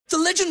The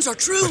legends are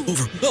true.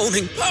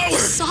 Overwhelming power!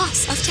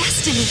 Sauce of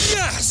destiny.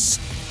 Yes!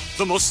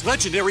 The most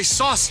legendary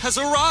sauce has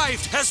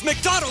arrived as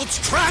McDonald's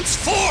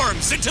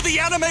transforms into the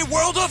anime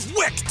world of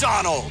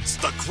WickDonald's.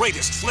 The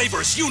greatest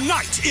flavors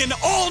unite in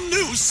all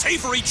new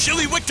savory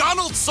chili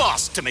McDonald's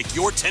sauce to make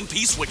your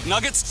 10-piece Wick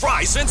Nuggets,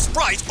 fries, and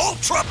Sprite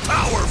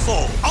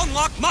ultra-powerful.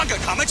 Unlock manga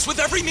comics with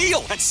every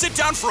meal and sit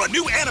down for a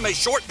new anime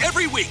short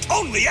every week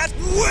only at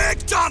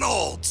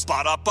WickDonald's.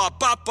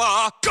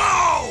 Ba-da-ba-ba-ba,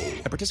 go!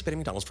 At participating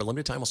McDonald's for a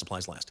limited time while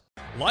supplies last.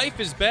 Life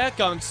is back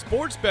on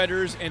Sports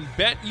Betters, and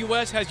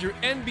BetUS has your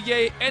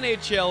NBA,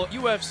 NHL,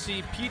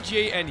 UFC,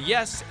 PGA, and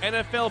yes,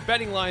 NFL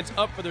betting lines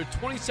up for their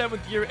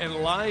 27th year and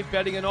live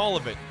betting on all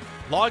of it.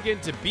 Log in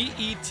to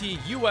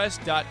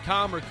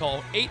betus.com or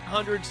call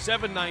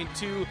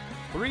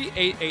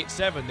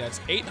 800-792-3887. That's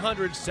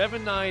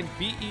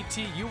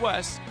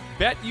 800-79-BETUS.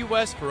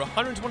 BetUS for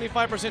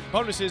 125%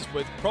 bonuses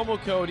with promo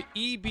code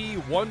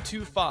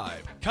EB125.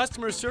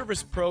 Customer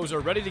service pros are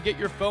ready to get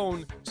your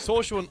phone,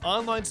 social, and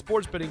online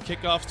sports betting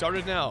kickoff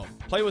started now.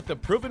 Play with the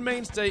proven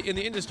mainstay in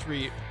the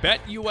industry,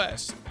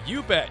 BetUS.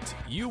 You bet,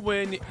 you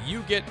win,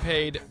 you get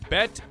paid.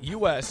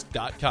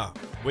 BetUS.com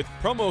with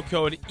promo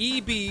code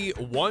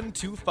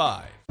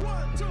EB125.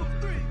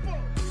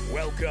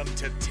 Welcome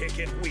to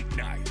Ticket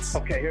Weeknights.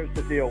 Okay, here's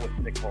the deal with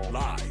Nicole.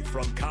 Live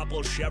from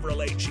Copple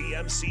Chevrolet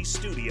GMC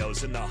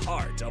Studios in the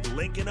heart of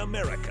Lincoln,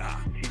 America.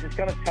 She's just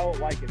going to tell it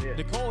like it is.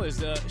 Nicole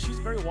is, she's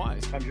very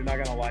wise. Sometimes you're not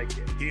going to like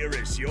it. Here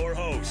is your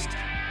host,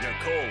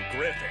 Nicole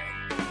Griffin.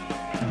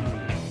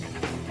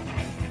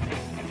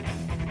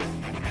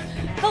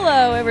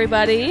 Hello,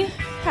 everybody.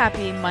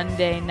 Happy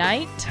Monday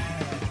night.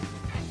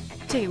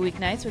 Ticket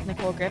Weeknights with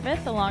Nicole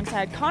Griffith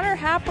alongside Connor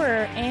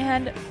Happer,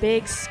 and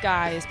Big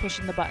Sky is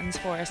pushing the buttons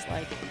for us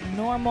like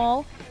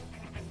normal.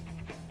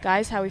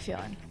 Guys, how we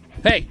feeling?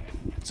 Hey,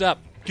 what's up?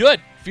 Good.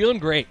 Feeling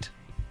great.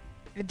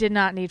 I did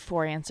not need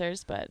 4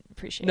 answers, but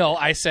appreciate it. No,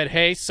 I said,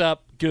 hey,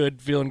 sup,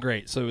 good, feeling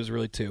great. So it was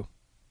really 2.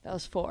 That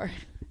was 4.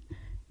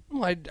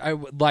 Well,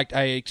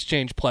 I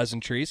exchanged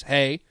pleasantries.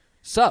 Hey,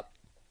 sup.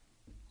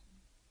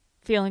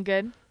 Feeling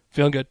good?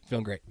 Feeling good,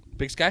 feeling great.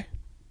 Big Sky?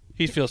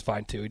 He feels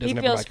fine, too. He doesn't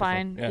have a microphone.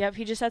 Fine. Yeah. Yep,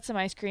 he just had some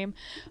ice cream.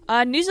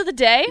 News of the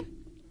day.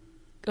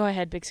 Go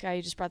ahead, Big Sky.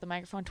 You just brought the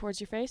microphone towards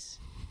your face.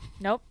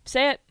 Nope.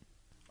 Say it.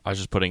 I was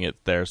just putting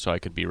it there so I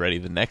could be ready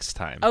the next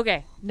time.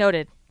 Okay.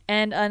 Noted.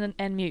 And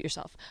mute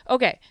yourself.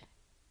 Okay.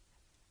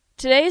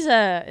 Today is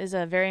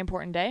a very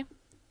important day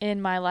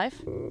in my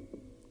life.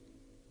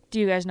 Do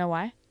you guys know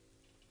why?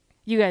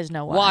 You guys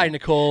know why. Why,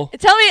 Nicole?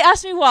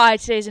 Ask me why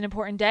today's an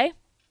important day.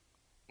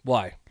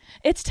 Why?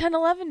 It's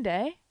 10/11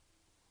 day.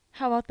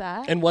 How about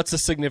that? And what's the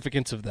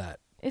significance of that?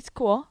 It's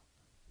cool.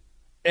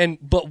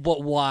 But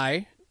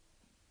why?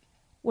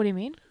 What do you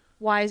mean?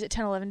 Why is it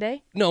 10/11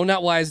 day? No,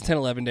 not why is it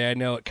 10/11 day. I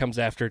know it comes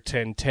after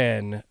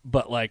 10/10,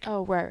 but like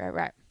Oh,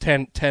 right.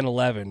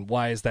 10/11,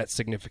 why is that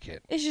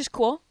significant? It's just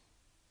cool.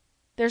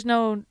 There's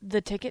no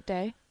the ticket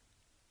day.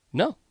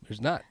 No,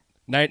 there's not.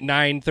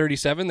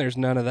 9/37, there's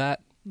none of that.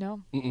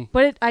 No. Mm-mm.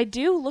 But I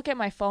do look at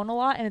my phone a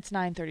lot, and it's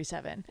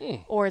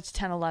 9:37 or it's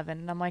 10/11,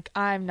 and I'm like,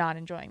 I'm not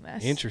enjoying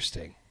this.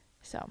 Interesting.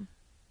 So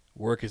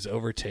work is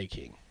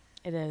overtaking.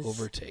 It is.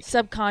 Overtaking.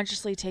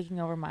 Subconsciously taking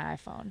over my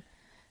iPhone.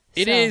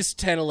 It is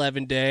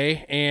 10/11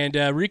 day, and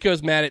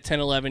Rico's mad at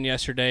 10/11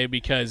 yesterday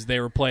because they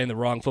were playing the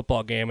wrong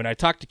football game, and I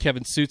talked to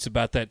Kevin Suits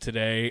about that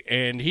today,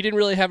 and he didn't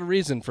really have a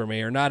reason for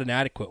me, or not an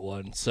adequate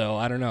one, so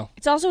I don't know.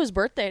 It's also his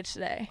birthday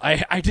today.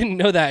 I didn't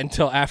know that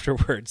until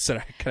afterwards, and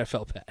I kind of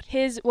felt bad.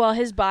 His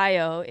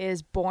bio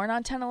is born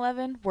on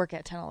 10/11, work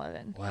at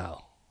 10/11.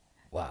 Wow.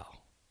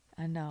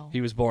 I know.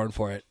 He was born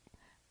for it.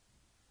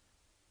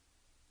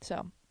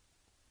 So,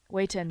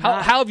 way to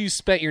not... How have you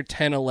spent your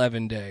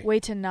 10/11 day? Way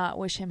to not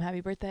wish him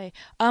happy birthday.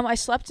 I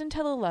slept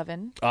until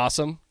 11.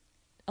 Awesome.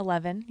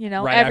 11,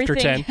 right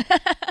everything. after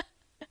 10.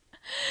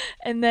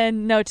 And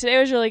then, no, today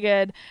was really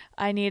good.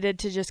 I needed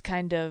to just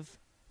kind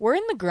of... We're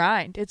in the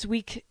grind. It's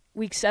week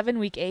 7,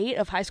 week 8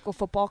 of high school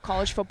football,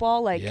 college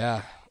football.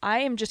 Yeah.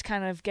 I am just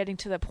kind of getting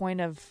to the point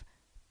of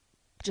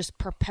just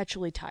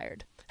perpetually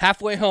tired.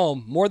 Halfway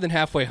home, more than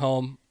halfway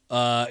home,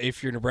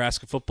 if you're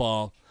Nebraska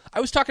football. I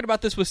was talking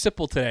about this with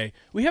Sipple today.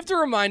 We have to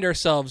remind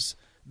ourselves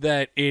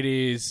that it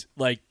is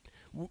like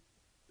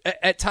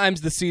at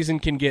times the season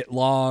can get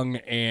long,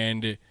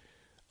 and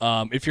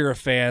if you're a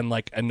fan,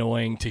 like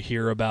annoying to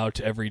hear about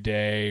every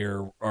day,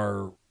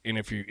 or and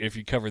if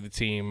you cover the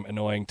team,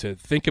 annoying to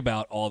think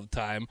about all the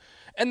time,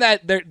 and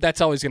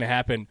that's always going to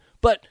happen.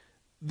 But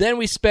then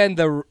we spend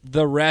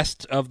the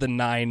rest of the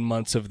 9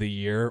 months of the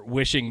year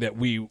wishing that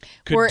we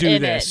could do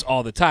this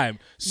all the time.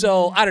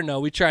 So I don't know.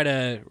 We try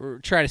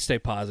to stay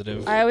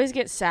positive. I always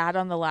get sad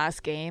on the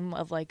last game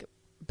of like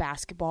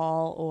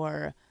basketball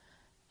or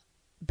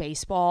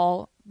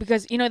baseball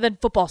because then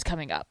football's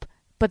coming up.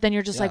 But then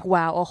you're just like,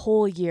 wow, a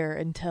whole year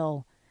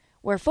until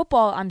Where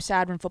football, I'm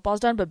sad when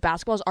football's done, but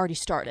basketball's already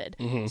started.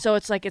 So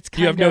it's like it's kind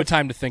of... You have no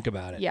time to think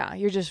about it. Yeah,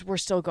 we're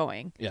still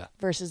going. Yeah.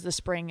 Versus the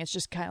spring, it's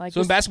just kind of like... So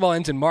when basketball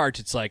ends in March,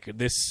 it's like,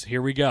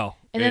 here we go.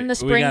 And then the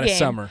spring we got game. A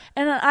summer.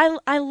 And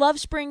I love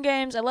spring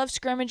games. I love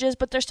scrimmages,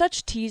 but they're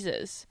such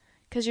teases.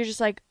 Because you're just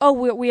like, oh,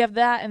 we have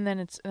that, and then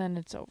it's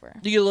over.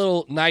 You get a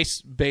little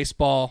nice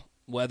baseball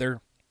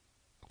weather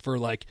for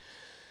like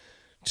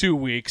 2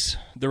 weeks.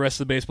 The rest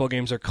of the baseball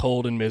games are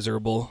cold and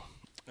miserable.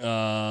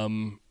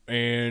 And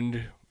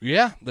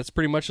yeah, that's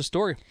pretty much the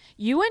story.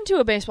 You went to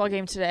a baseball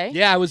game today.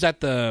 Yeah, I was at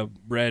the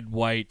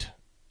Red-White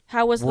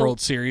World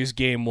Series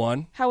Game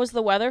 1. How was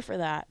the weather for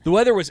that? The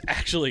weather was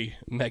actually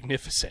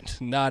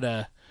magnificent. Not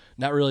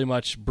really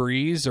much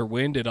breeze or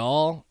wind at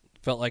all.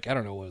 Felt like, I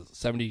don't know, what was it,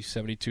 70,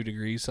 72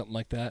 degrees, something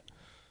like that.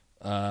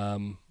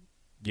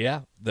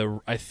 Yeah,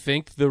 I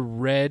think the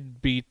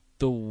red beat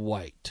the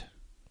white.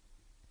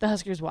 The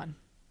Huskers won.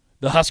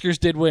 The Huskers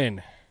did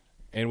win,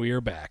 and we are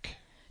back.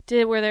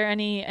 Were there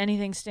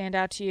anything stand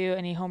out to you?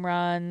 Any home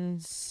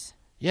runs?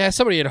 Yeah,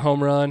 somebody had a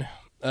home run.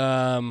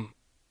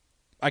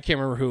 I can't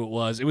remember who it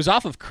was. It was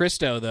off of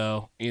Christo,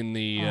 though, in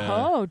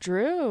the...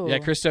 Drew. Yeah,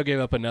 Christo gave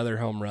up another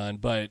home run,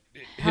 but...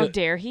 How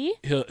dare he?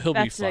 He'll be fine.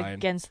 That's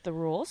against the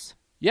rules.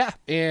 Yeah,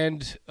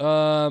 and...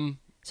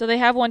 So they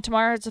have one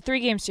tomorrow. It's a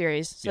 3-game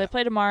series. So Yeah. they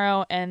play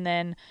tomorrow and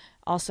then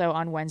also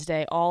on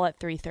Wednesday, all at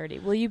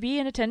 3:30. Will you be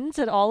in attendance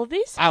at all of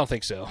these? I don't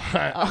think so.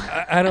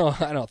 I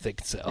don't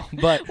think so.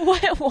 But Why?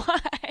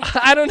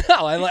 I don't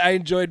know. I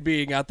enjoyed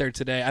being out there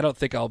today. I don't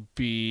think I'll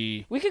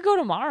be... We could go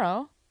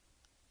tomorrow.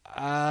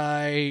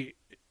 I'm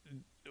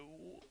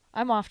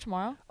off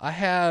tomorrow. I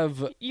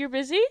have... You're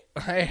busy?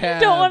 I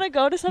have... You don't want to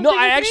go to something No,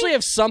 I with actually me?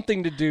 have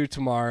something to do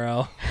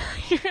tomorrow.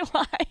 You're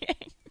lying.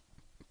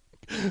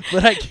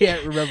 But I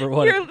can't remember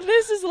what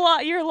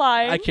You're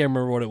lying. I can't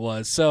remember what it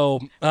was. So,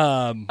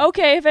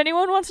 okay, if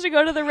anyone wants to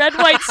go to the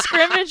Red-White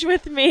scrimmage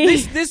with me.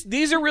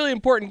 These are really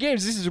important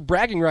games. These are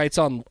bragging rights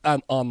on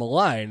the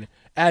line.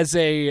 As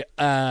a,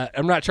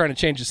 I'm not trying to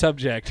change the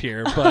subject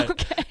here, but...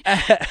 Okay.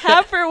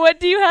 Happer, what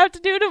do you have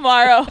to do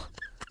tomorrow?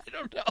 I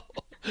don't know.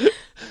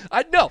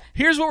 No,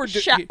 here's what we're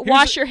doing.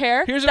 Wash your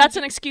hair. That's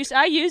an excuse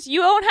I use.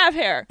 You don't have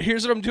hair.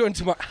 Here's what I'm doing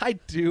tomorrow. I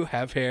do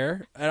have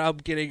hair, and I'm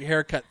getting a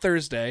haircut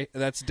Thursday.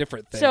 And that's a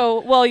different thing.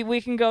 So,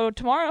 we can go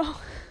tomorrow.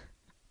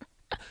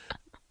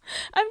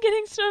 I'm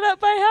getting stood up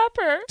by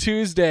Happer.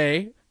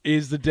 Tuesday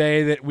is the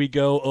day that we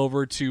go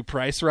over to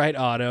Price Right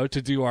Auto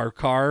to do our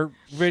car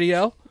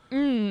video,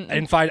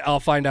 and I'll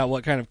find out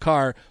what kind of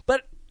car.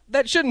 But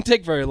that shouldn't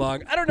take very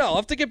long. I don't know. I'll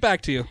have to get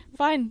back to you.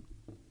 Fine.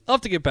 I'll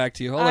have to get back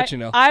to you. I'll let you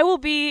know. I will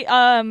be.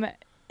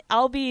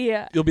 I'll be.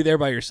 You'll be there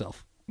by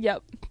yourself.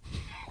 Yep.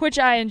 Which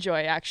I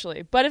enjoy,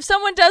 actually. But if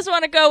someone does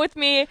want to go with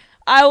me,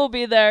 I will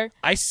be there.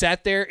 I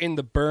sat there in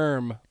the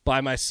berm by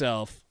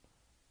myself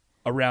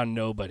around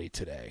nobody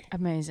today.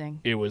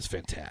 Amazing. It was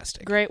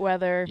fantastic. Great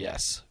weather.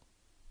 Yes.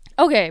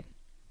 Okay.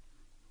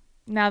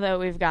 Now that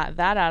we've got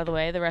that out of the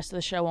way, the rest of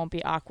the show won't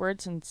be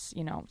awkward since,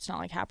 it's not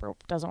like Happer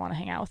doesn't want to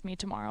hang out with me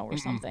tomorrow or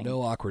something.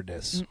 No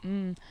awkwardness.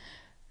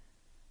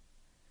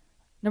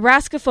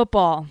 Nebraska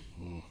football.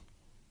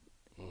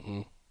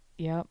 Mm-hmm.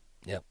 Yep.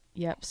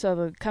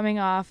 So coming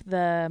off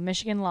the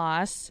Michigan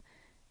loss,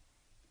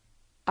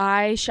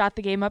 I shot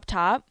the game up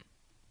top.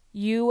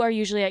 You are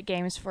usually at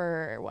games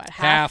for what?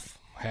 Half.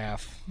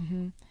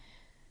 Mm-hmm.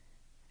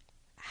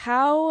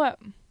 How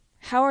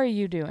are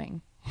you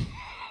doing?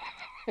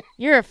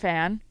 You're a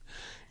fan.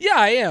 Yeah,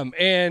 I am,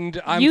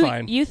 and I'm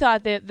fine. You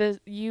thought that this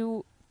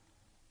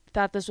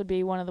would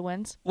be one of the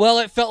wins? Well,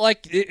 it felt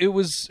like it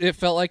was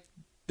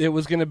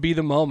going to be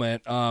the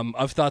moment.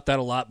 I've thought that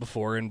a lot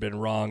before and been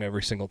wrong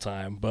every single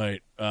time,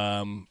 but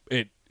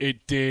it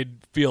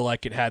did feel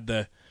like it had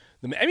the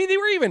I mean, they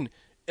were even,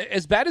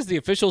 as bad as the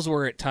officials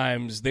were at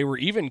times, they were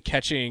even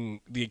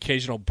catching the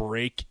occasional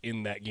break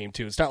in that game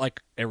too. It's not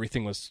like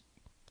everything was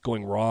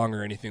going wrong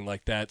or anything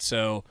like that.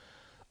 So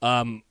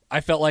I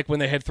felt like when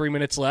they had 3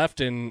 minutes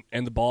left and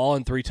the ball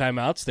and 3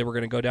 timeouts, they were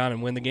going to go down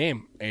and win the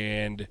game.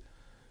 And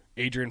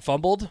Adrian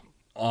fumbled,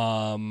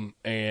 and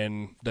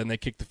then they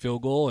kicked the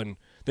field goal, and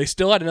they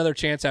still had another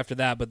chance after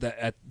that, but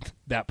at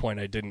that point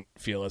I didn't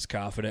feel as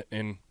confident.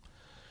 And,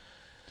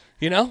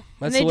 that's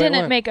and the way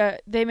it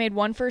went. They made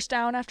one first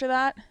down after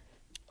that?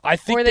 I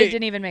think or they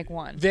didn't even make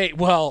one?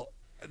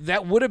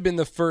 That would have been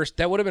a first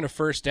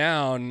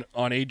down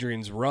on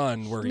Adrian's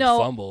run where he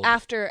fumbled.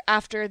 After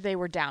they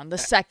were down the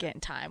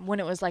second time when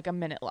it was like a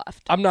minute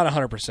left. I'm not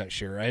 100%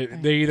 sure.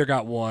 They either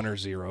got 1 or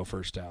 0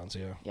 first downs.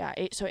 Yeah. Yeah.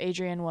 So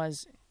Adrian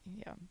was.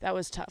 Yeah, that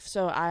was tough.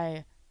 So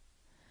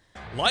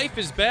Life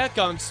is back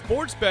on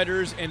Sports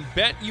Betters, and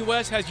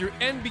BetUS has your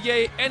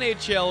NBA,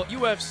 NHL,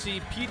 UFC,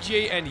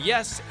 PGA, and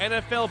yes,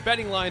 NFL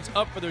betting lines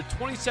up for their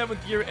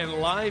 27th year and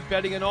live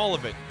betting on all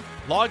of it.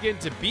 Log in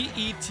to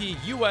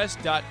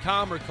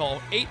betus.com or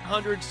call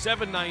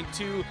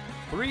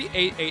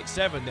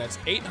 800-792-3887. That's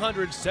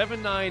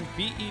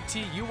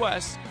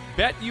 800-79-BETUS.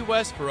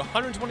 BetUS for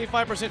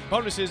 125%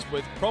 bonuses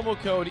with promo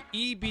code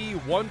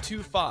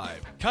EB125.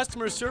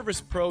 Customer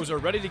service pros are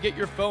ready to get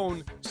your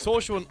phone,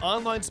 social, and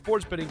online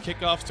sports betting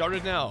kickoff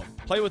started now.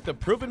 Play with the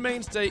proven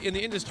mainstay in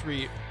the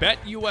industry,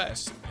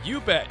 BetUS. You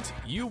bet,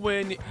 you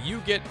win, you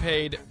get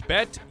paid.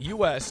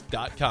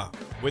 BetUS.com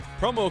with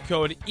promo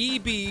code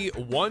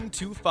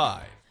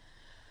EB125.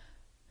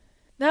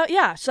 No,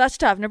 yeah, so that's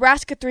tough.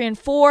 Nebraska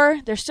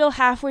 3-4. They're still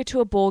halfway to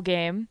a bowl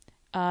game.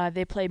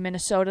 They play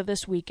Minnesota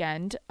this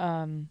weekend.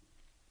 I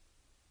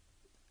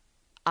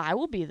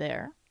will be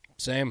there.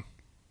 Same.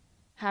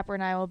 Happer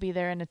and I will be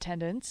there in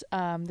attendance.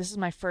 This is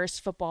my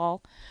first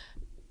football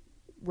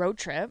road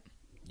trip.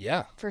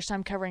 Yeah. First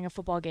time covering a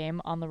football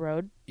game on the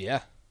road.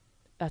 Yeah.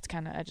 That's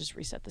kind of, I just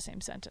reset the same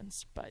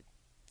sentence, but,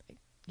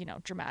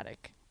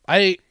 dramatic.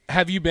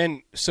 Have you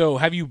been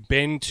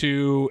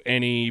to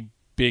any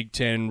Big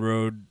Ten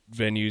road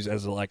venues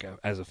as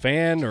a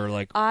fan or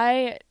like?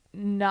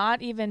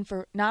 Not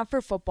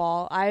for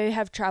football. I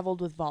have traveled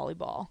with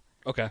volleyball.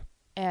 Okay.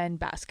 And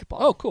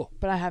basketball. Oh, cool.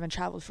 But I haven't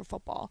traveled for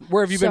football.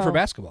 Where have you been for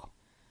basketball?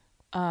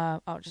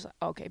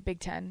 Big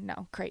Ten.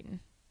 No,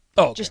 Creighton.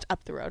 Oh, okay. Just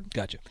up the road.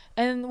 Gotcha.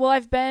 And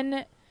I've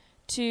been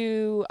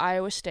to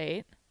Iowa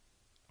State,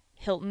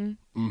 Hilton,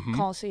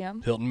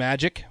 Coliseum. Hilton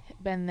Magic.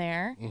 Been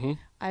there. Mm-hmm.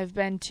 I've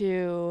been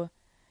to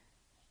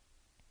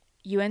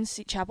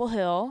UNC Chapel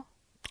Hill.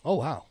 Oh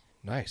wow,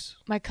 nice.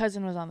 My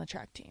cousin was on the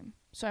track team,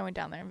 so I went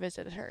down there and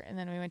visited her, and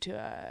then we went to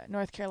a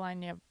North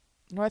Carolina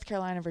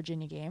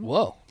Virginia game.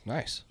 Whoa,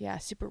 nice. Yeah,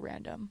 super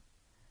random.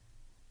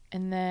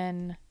 And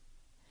then,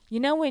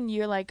 when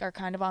you are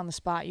kind of on the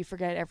spot, you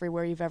forget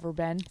everywhere you've ever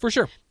been. For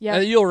sure. Yeah,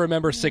 you'll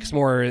remember 6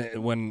 more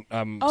when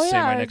say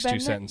my next 2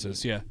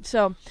 sentences. Yeah.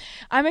 So,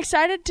 I'm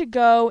excited to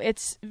go.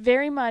 It's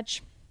very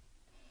much.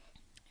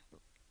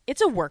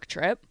 It's a work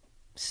trip,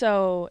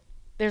 so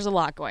there's a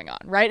lot going on,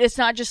 right? It's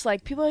not just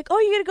like people are like, oh,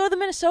 you get to go to the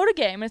Minnesota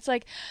game. It's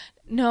like,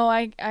 no,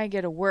 I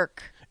get to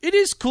work. It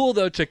is cool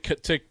though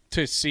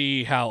to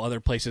see how other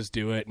places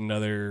do it and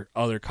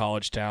other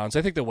college towns.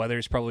 I think the weather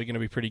is probably going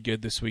to be pretty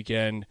good this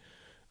weekend.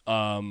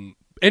 And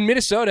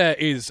Minnesota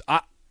is,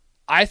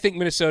 I think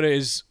Minnesota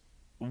is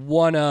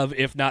one of,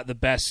 if not the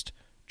best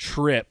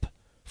trip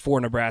for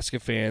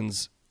Nebraska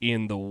fans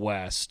in the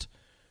West.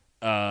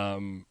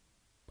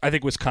 I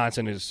think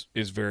Wisconsin is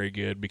very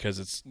good because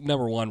it's,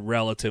 number one,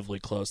 relatively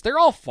close. They're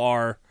all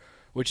far,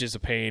 which is a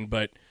pain,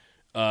 but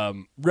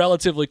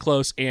relatively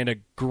close and a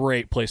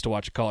great place to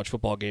watch a college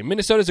football game.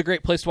 Minnesota's a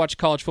great place to watch a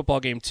college football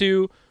game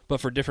too,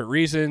 but for different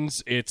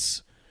reasons.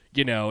 It's,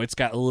 it's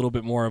got a little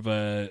bit more of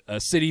a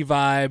city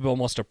vibe,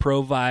 almost a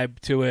pro vibe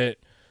to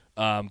it.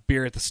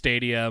 Beer at the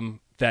stadium,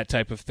 that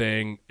type of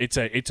thing. It's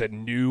a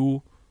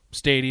new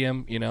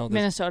stadium,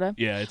 Minnesota.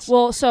 Yeah.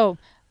 So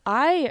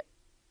I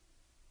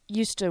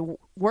used to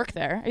work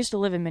there. I used to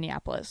live in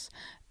Minneapolis,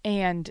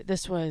 and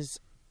this was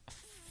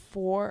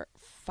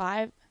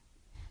 5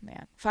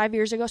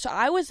 years ago. So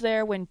I was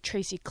there when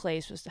Tracy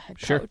Claeys was the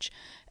head coach,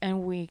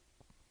 and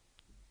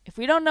if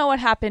we don't know what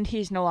happened,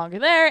 he's no longer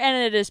there, and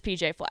it is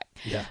PJ Fleck.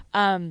 Yeah.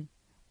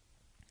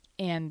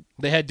 And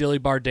they had Dilly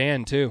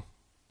Bardan too.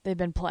 They've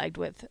been plagued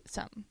with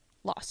some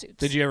lawsuits.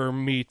 Did you ever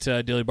meet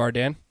Dilly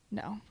Bardan?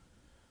 No.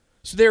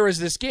 So there was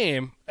this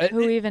game.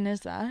 Who even is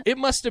that? It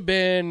must have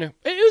been,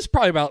 it was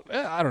probably about,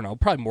 I don't know,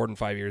 probably more than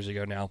 5 years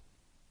ago now.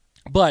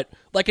 But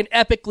like an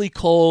epically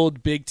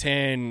cold Big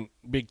Ten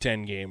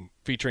game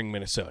featuring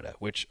Minnesota,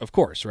 which, of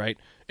course, right?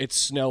 It's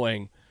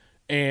snowing.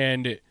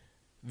 And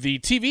the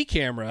TV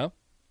camera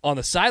on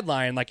the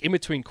sideline, like in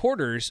between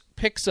quarters,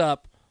 picks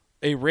up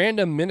a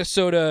random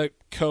Minnesota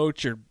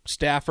coach or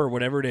staffer,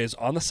 whatever it is,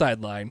 on the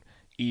sideline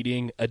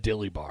eating a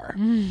dilly bar.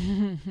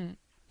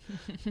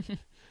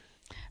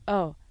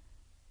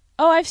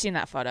 Oh, I've seen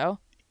that photo.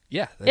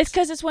 Yeah. It's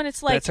because it's when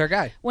it's like... That's our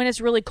guy. When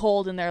it's really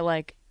cold and they're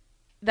like...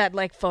 That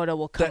like photo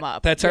will come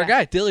up. That's our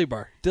guy, Dilly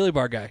Bar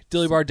guy.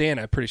 Dilly Bardan,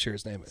 I'm pretty sure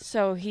his name is.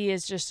 So he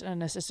is just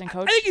an assistant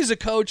coach? I think he's a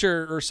coach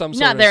or some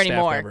sort Not of there staff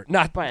anymore.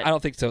 member. But I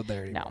don't think so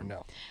there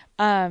anymore,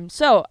 no.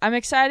 So I'm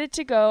excited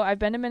to go. I've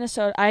been to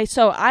Minnesota.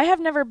 I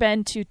have never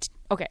been to...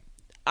 Okay.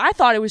 I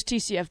thought it was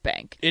TCF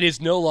Bank. It is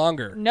no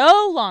longer.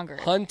 No longer.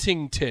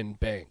 Huntington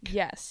Bank.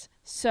 Yes.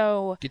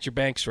 So... Get your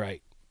banks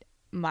right.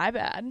 My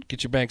bad.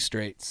 Get your banks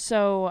straight.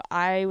 So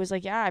I was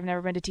like, yeah, I've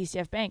never been to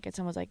TCF Bank. And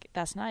someone was like,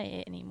 that's not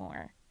it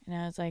anymore.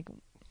 And I was like,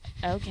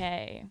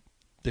 okay.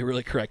 They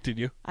really corrected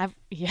you?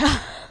 Yeah.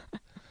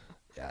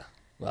 Yeah.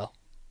 Well,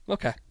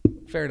 okay.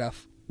 Fair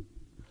enough.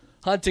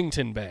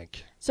 Huntington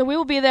Bank. So we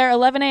will be there,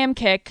 11 a.m.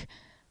 kick.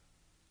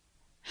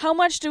 How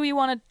much do we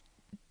want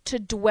to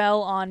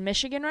dwell on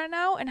Michigan right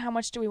now, and how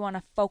much do we want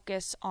to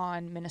focus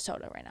on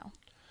Minnesota right now?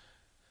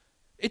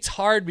 It's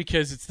hard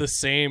because it's the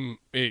same.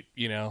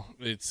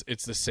 It's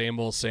the same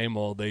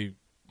old. They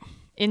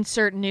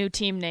insert new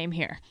team name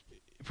here.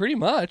 Pretty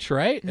much,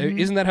 right? Mm-hmm.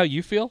 Isn't that how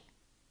you feel?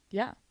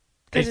 Yeah,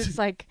 because it's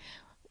like,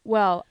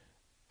 well,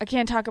 I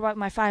can't talk about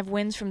my 5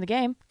 wins from the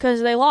game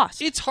because they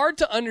lost. It's hard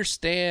to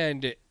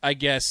understand, I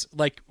guess.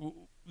 Like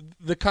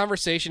the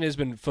conversation has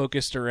been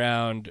focused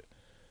around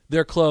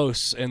they're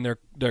close and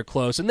they're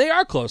close and they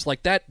are close.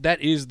 Like that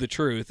is the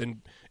truth,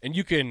 and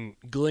you can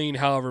glean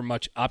however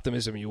much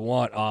optimism you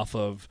want off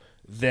of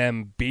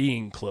them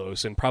being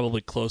close and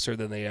probably closer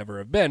than they ever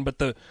have been. But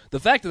the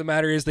fact of the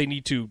matter is they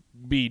need to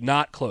be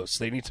not close.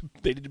 They need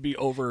to be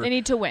over. They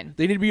need to win.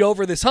 They need to be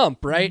over this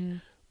hump, right? Mm-hmm.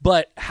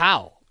 But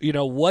how?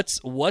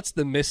 What's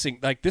the missing?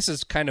 Like, this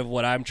is kind of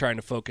what I'm trying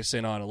to focus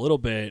in on a little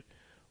bit.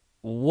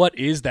 What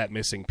is that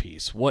missing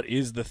piece? What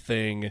is the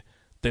thing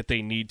that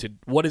they need to?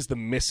 What is the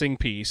missing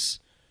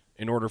piece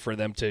in order for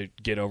them to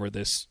get over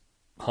this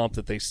hump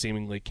that they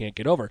seemingly can't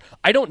get over?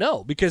 I don't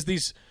know, because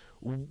these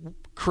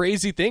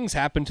crazy things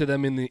happen to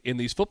them in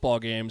these football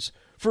games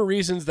for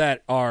reasons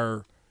that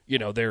are,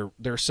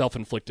 they're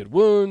self-inflicted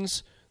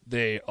wounds.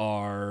 They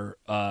are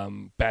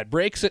bad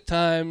breaks at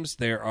times.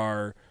 There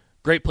are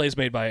great plays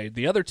made by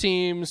the other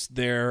teams.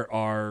 There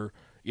are,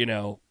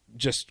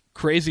 just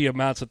crazy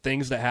amounts of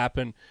things that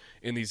happen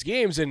in these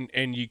games,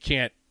 and you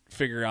can't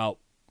figure out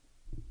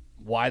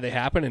why they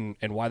happen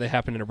and why they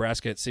happen in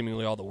Nebraska at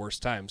seemingly all the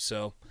worst times.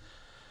 So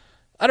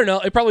I don't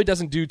know. It probably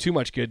doesn't do too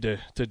much good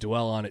to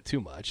dwell on it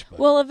too much. But.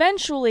 Well,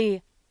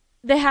 eventually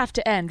they have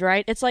to end,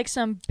 right? It's like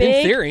some big,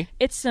 in theory,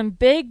 it's some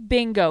big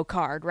bingo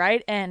card,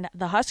 right? And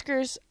the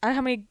Huskers,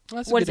 how many?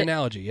 That's a good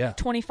analogy. Yeah,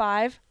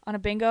 25 on a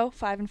bingo,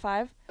 5 and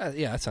 5.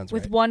 Yeah, that sounds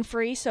with right. With one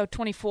free, so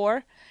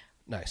 24.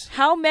 Nice.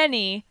 How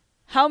many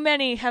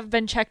have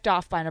been checked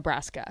off by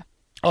Nebraska?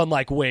 On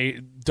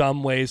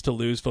dumb ways to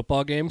lose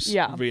football games?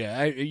 Yeah.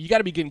 You got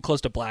to be getting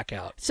close to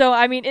blackout. So,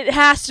 I mean, it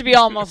has to be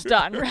almost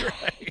done, right?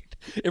 Right.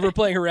 If we're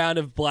playing a round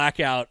of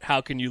blackout,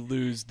 how can you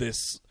lose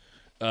this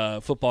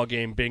football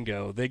game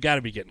bingo? They got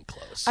to be getting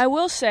close. I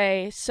will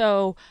say,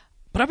 so...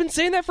 But I've been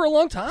saying that for a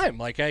long time.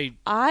 Like,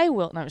 I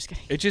will... No, I'm just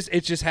kidding. It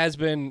just has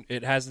been...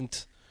 It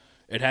hasn't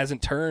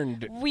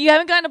turned... We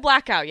haven't gotten a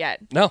blackout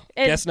yet. No,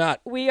 guess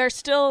not. We are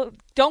still...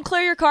 Don't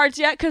clear your cards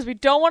yet, because we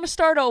don't want to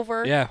start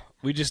over. Yeah.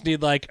 We just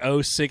need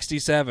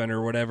 067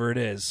 or whatever it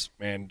is,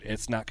 and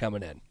it's not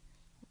coming in.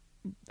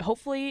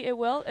 Hopefully it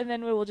will, and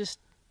then we will just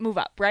move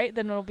up, right?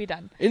 Then it'll be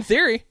done. In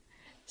theory.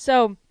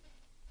 So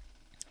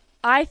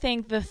I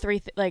think the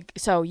three,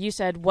 so you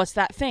said, what's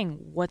that thing?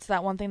 What's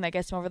that one thing that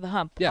gets them over the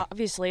hump? Yeah.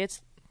 Obviously,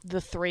 it's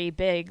the three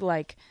big,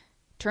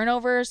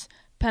 turnovers,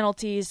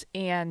 penalties,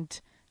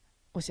 and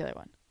what's the other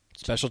one?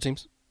 Special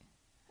teams.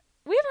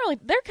 We haven't really,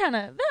 they're kind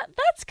of,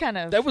 that's kind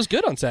of. That was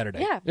good on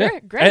Saturday. Yeah, very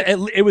great.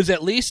 It was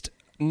at least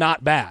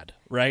not bad,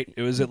 right?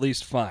 It was at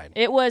least fine.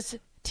 It was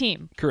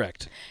team.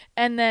 Correct.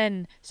 And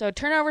then, so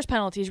turnovers,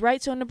 penalties,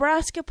 right? So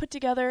Nebraska put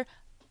together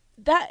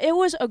it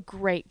was a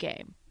great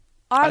game.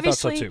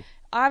 Obviously, I thought so too.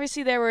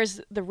 Obviously, there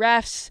was the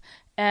refs,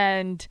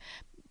 and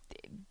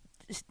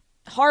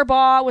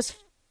Harbaugh was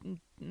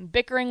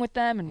bickering with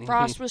them, and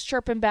Frost was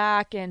chirping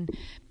back, and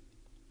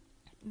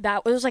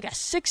it was like a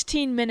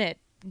 16-minute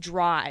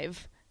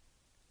drive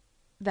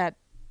that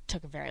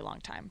took a very long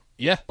time.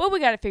 Yeah. But we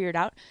got it figured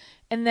out.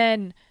 And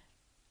then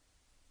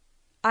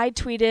I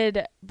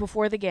tweeted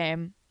before the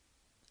game,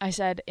 I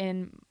said,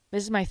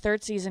 this is my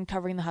third season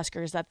covering the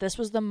Huskers, that this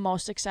was the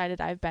most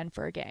excited I've been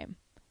for a game.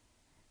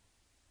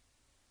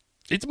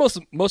 It's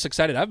the most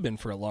excited I've been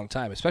for a long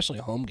time, especially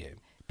a home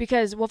game.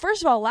 Because, well,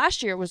 first of all,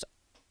 last year was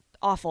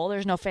awful.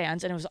 There's no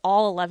fans, and it was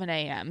all 11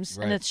 a.m.s.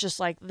 Right. And it's just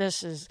like,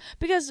 this is...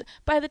 Because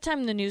by the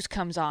time the news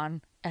comes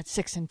on at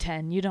 6 and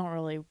 10, you don't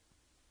really...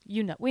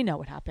 we know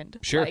what happened.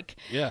 Sure.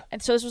 Yeah.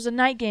 And so this was a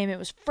night game. It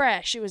was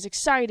fresh. It was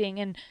exciting.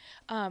 And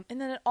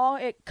then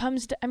it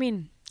comes to... I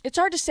mean, it's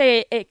hard to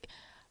say it...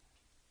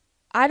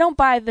 I don't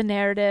buy the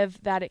narrative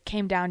that it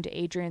came down to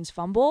Adrian's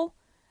fumble.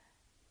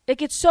 It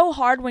gets so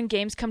hard when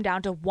games come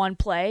down to one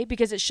play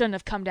because it shouldn't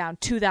have come down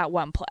to that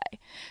one play.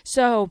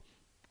 So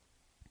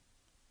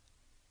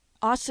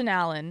Austin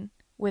Allen,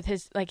 with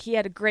his... he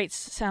had a great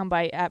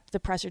soundbite at the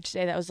presser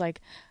today that was it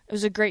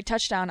was a great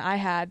touchdown I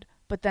had,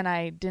 but then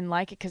I didn't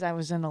like it because I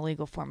was in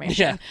illegal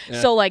formation.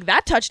 Yeah. So,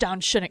 that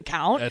touchdown shouldn't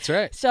count. That's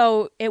right.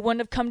 So it wouldn't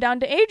have come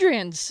down to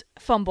Adrian's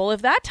fumble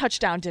if that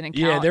touchdown didn't count.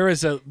 Yeah, there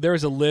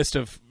was a list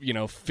of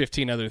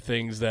 15 other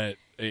things that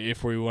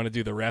if we want to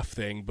do the ref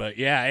thing, but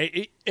yeah,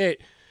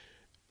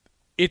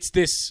 it's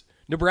this.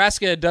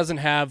 Nebraska doesn't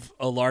have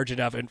a large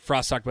enough, and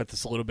Frost talked about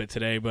this a little bit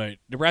today, but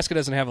Nebraska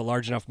doesn't have a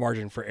large enough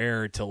margin for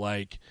error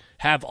to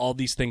have all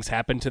these things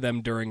happen to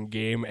them during a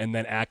game and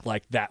then act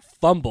like that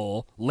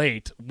fumble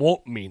late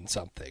won't mean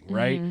something,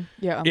 right?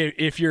 Mm-hmm. Yeah.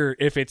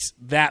 If it's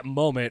that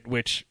moment,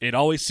 which it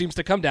always seems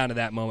to come down to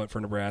that moment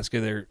for Nebraska,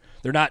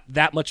 they're not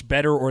that much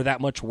better or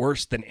that much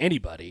worse than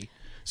anybody,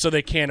 so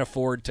they can't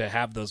afford to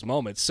have those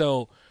moments.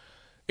 So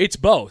it's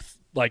both.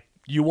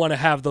 You want to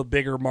have the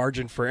bigger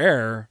margin for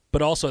error,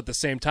 but also at the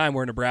same time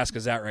where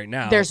Nebraska's at right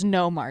now, there's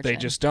no margin. They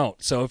just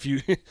don't. So if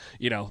you,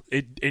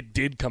 it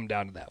did come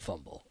down to that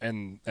fumble,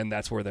 and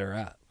that's where they're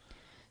at.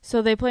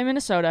 So they play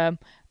Minnesota.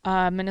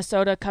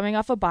 Minnesota coming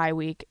off a bye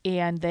week,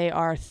 and they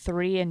are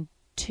 3-2,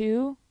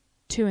 2-3.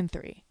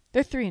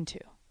 They're 3-2.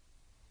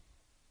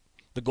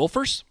 The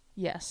Gophers?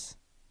 Yes,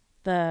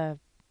 the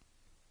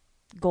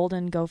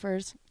Golden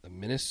Gophers. The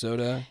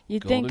Minnesota.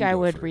 You'd Golden think I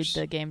would Gophers.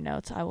 read the game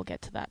notes. I will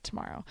get to that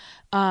tomorrow.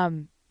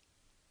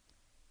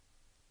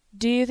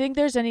 Do you think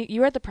there's any?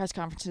 You were at the press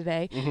conference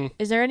today. Mm-hmm.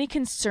 Is there any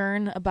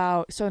concern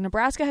about? So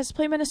Nebraska has to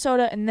play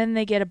Minnesota, and then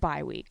they get a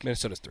bye week.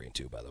 Minnesota's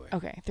 3-2, by the way.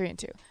 Okay,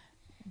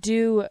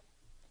 3-2.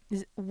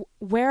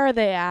 Where are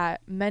they at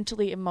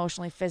mentally,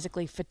 emotionally,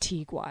 physically,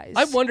 fatigue wise?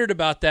 I've wondered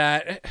about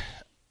that,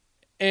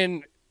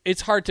 and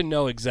it's hard to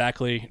know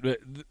exactly.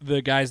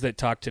 The guys that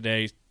talked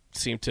today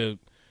seem to,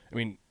 I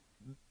mean,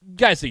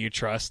 guys that you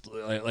trust,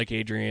 like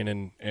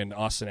Adrian and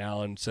Austin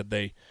Allen, said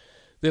they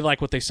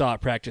like what they saw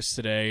at practice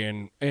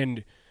today,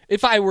 and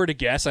if I were to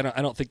guess, I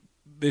don't think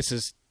this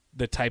is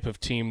the type of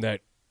team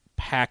that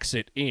packs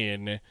it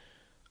in,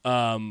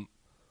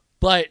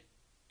 but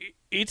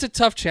it's a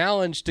tough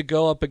challenge to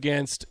go up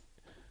against.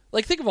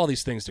 Like, think of all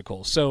these things,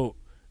 Nicole. So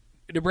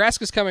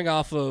Nebraska's coming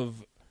off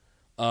of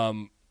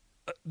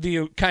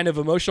the kind of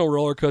emotional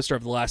roller coaster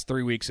of the last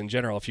 3 weeks in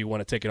general, if you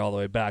want to take it all the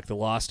way back. The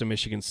loss to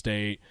Michigan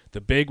State,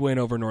 the big win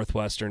over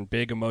Northwestern,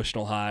 big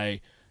emotional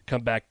high,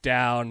 come back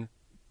down,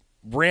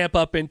 ramp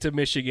up into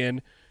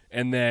Michigan,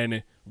 and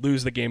then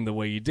lose the game the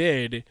way you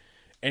did.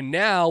 And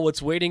now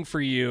what's waiting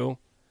for you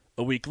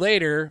a week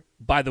later,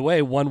 by the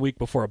way, 1 week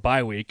before a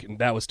bye week, and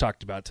that was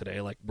talked about today,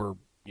 like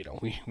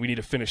we need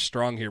to finish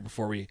strong here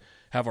before we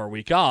have our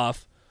week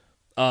off,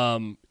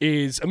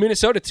 is a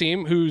Minnesota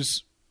team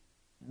who's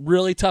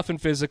really tough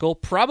and physical,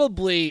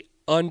 probably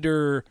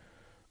under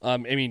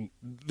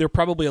they're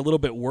probably a little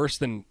bit worse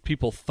than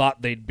people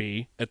thought they'd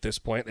be at this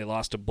point. They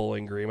lost to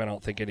Bowling Green. I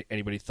don't think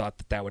anybody thought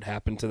that would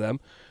happen to them.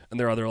 And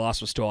their other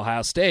loss was to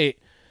Ohio State.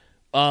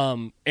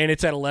 And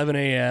it's at 11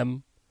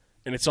 a.m.,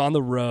 and it's on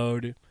the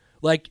road.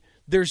 Like,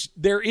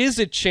 there is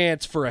a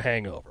chance for a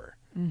hangover.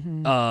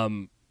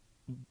 Mm-hmm.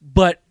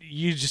 But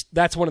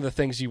that's one of the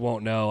things you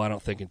won't know, I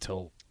don't think,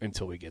 until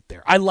we get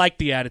there. I like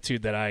the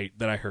attitude that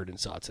I heard and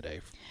saw today.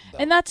 Though.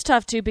 And that's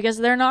tough, too, because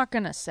they're not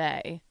going to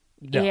say,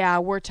 no. Yeah,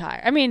 we're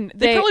tired. I mean,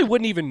 they probably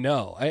wouldn't even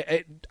know.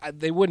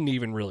 They wouldn't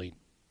even really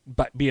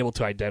be able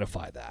to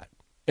identify that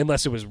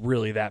unless it was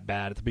really that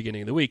bad at the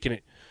beginning of the week, and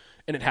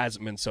it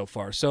hasn't been so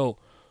far. So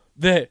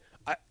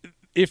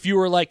if you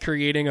were like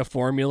creating a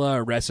formula,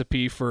 a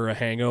recipe for a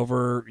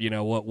hangover,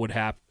 what would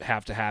have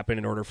to happen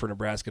in order for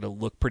Nebraska to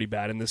look pretty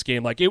bad in this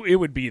game? Like it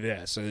would be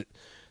this.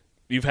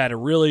 You've had a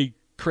really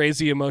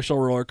crazy emotional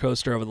roller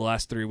coaster over the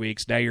last 3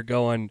 weeks. Now you're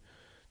going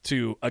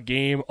to a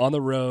game on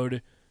the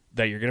road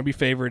that you're going to be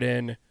favored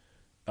in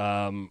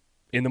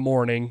the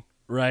morning,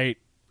 right?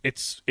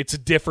 It's a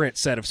different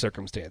set of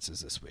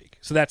circumstances this week.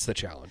 So that's the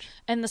challenge.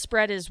 And the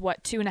spread is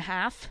what,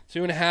 2.5?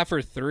 2.5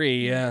 or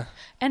 3, yeah.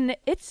 And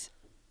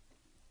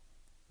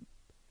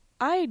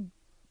I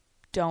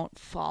don't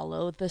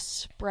follow the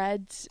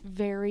spreads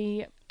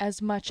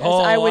as much as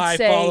I would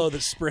say. I follow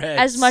the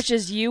spreads. As much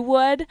as you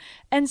would.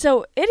 And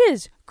so it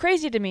is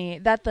crazy to me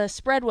that the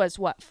spread was,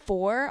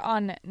 4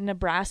 on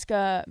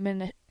Nebraska,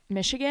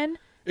 Michigan?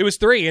 It was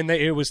 3, and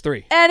it was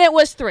 3. And it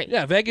was 3.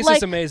 Yeah, Vegas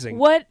is amazing.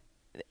 What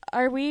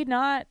are we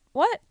not?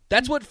 What?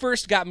 That's what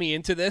first got me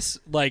into this.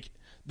 When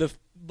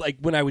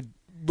I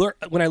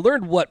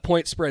learned what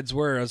point spreads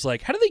were, I was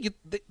like, how do they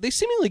get? They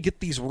seemingly get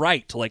these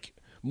right like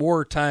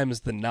more times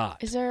than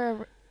not. Is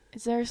there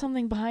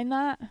something behind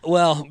that?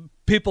 Well,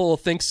 people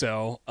think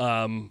so,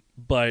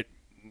 but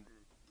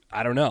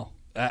I don't know.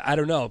 I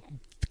don't know.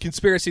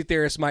 Conspiracy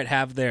theorists might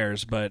have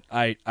theirs, but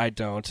I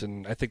don't,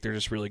 and I think they're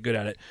just really good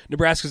at it.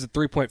 Nebraska's a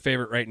 3-point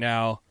favorite right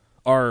now,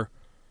 are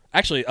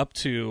actually up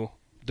to,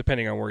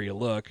 depending on where you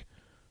look,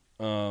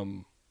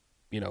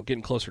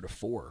 getting closer to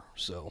 4,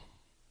 so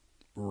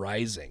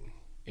rising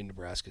in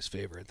Nebraska's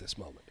favor at this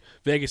moment.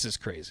 Vegas is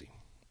crazy,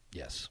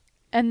 yes.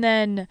 And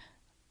then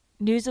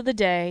news of the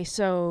day,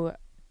 so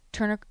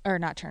Teddy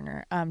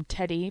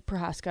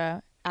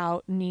Prohaska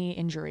out, knee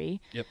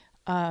injury. Yep.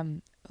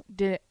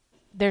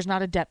 There's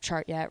not a depth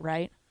chart yet,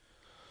 right?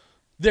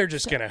 They're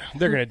just gonna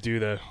do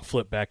the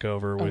flip back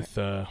over with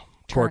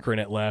Corcoran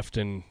at left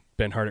and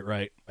Ben Hart at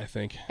right, I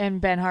think. And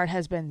Ben Hart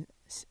has been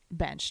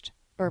benched.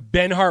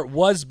 Ben Hart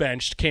was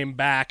benched, came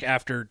back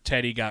after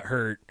Teddy got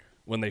hurt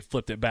when they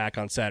flipped it back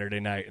on Saturday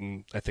night,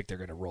 and I think they're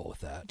gonna roll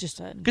with that.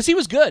 Because he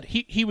was good.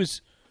 He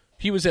was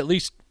at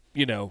least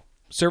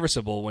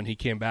serviceable when he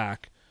came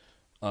back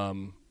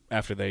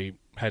after they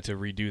had to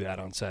redo that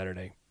on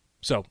Saturday.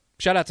 So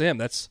shout out to him.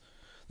 That's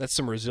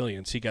some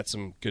resilience. He got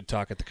some good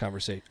talk at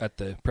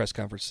the press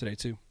conference today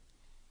too.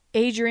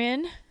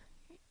 Adrian,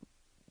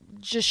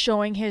 just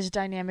showing his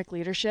dynamic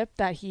leadership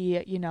that he,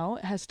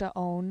 has to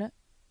own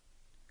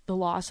the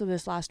loss of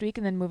this last week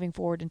and then moving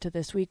forward into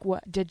this week.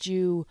 What did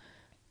you?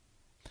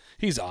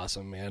 He's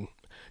awesome, man.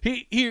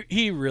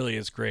 He really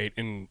is great,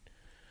 and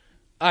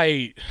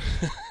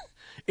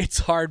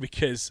it's hard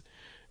because,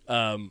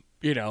 he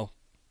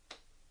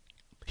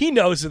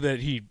knows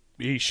that he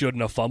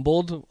shouldn't have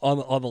fumbled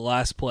on the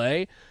last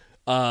play,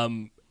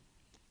 and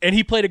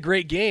he played a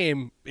great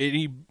game. And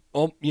he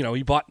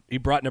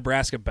brought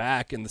Nebraska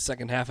back in the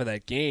second half of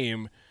that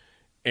game,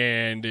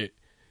 and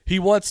he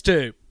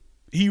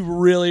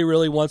really,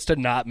 really wants to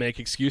not make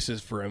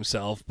excuses for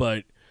himself,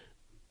 but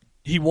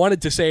he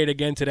wanted to say it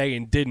again today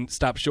and didn't,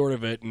 stop short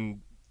of it,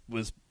 and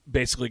was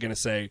basically going to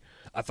say,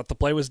 I thought the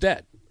play was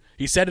dead.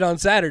 He said it on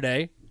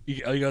Saturday.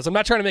 He goes, I'm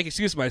not trying to make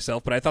excuse of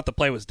myself, but I thought the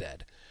play was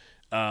dead.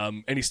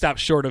 And he stopped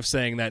short of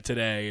saying that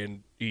today.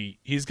 And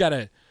he's got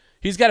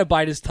to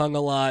bite his tongue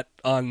a lot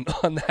on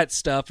that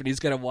stuff, and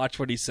he's got to watch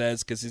what he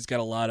says because he's got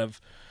a lot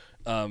of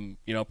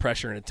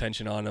pressure and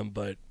attention on him.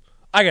 But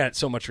I got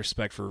so much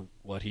respect for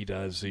what he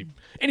does. And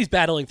he's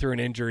battling through an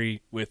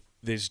injury with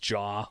his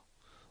jaw.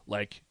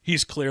 Like,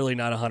 he's clearly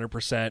not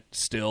 100%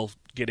 still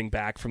getting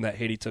back from that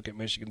hit he took at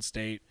Michigan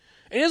State.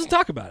 And he doesn't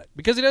talk about it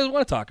because he doesn't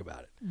want to talk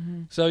about it.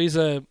 Mm-hmm. So he's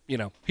a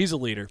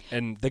leader,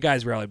 and the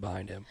guys rally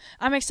behind him.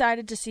 I'm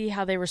excited to see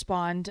how they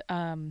respond.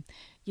 I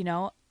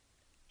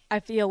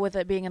feel with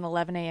it being an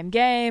 11 a.m.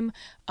 game,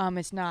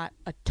 it's not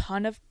a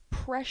ton of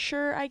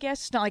pressure, I guess.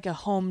 It's not like a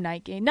home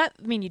night game.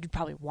 You'd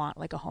probably want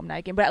like a home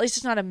night game, but at least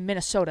it's not a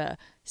Minnesota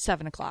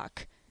 7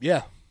 o'clock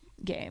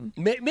game.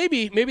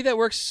 Maybe that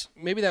works.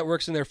 Maybe that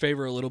works in their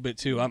favor a little bit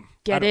too.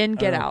 Get in,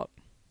 get out.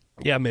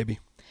 Yeah, maybe.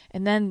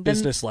 And then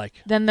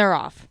business-like. Then they're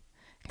off.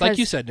 Like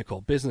you said,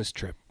 Nicole, business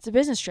trip. It's a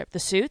business trip. The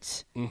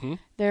suits,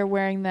 they're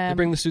wearing them. They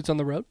bring the suits on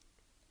the road?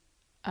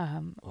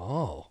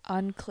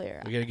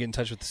 Unclear. We got to get in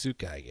touch with the suit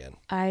guy again.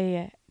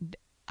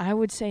 I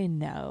would say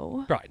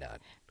no. Probably not.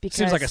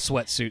 Seems like a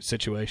sweatsuit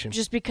situation.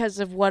 Just because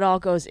of what all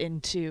goes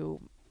into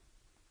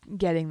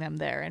getting them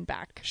there and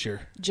back.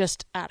 Sure.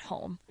 Just at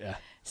home. Yeah.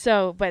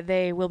 So, but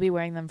they will be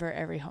wearing them for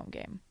every home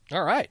game.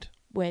 All right.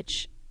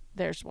 Which,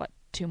 there's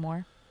 2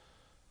 more?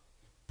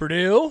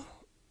 Purdue.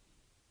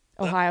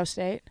 Ohio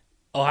State.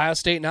 Ohio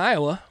State and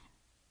Iowa.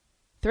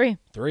 3.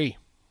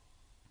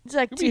 It's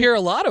like we hear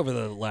a lot over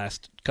the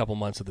last couple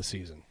months of the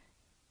season.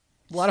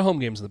 A lot of home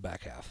games in the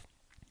back half.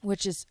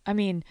 Which is,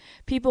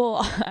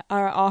 people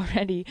are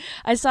already.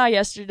 I saw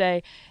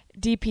yesterday,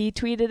 DP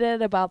tweeted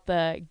it about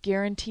the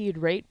Guaranteed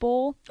Rate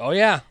Bowl. Oh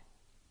yeah,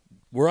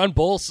 we're on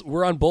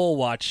bowl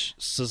watch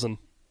season.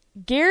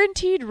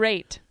 Guaranteed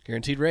rate.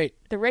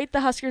 The rate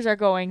the Huskers are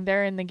going,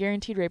 they're in the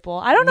Guaranteed Rate Bowl.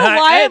 I don't know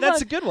why.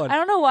 That's a good one. I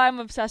don't know why I'm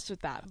obsessed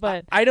with that,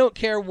 but I don't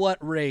care what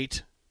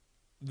rate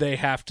they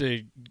have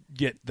to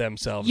get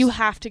themselves. You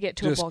have to get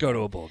to a bowl game. Just go to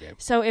a bowl game.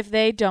 So if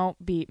they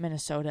don't beat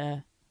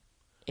Minnesota,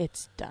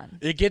 it's done.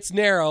 It gets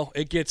narrow.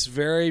 It gets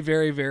very,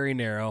 very, very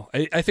narrow.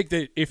 I think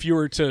that if you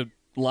were to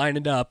line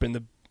it up in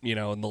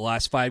the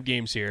last 5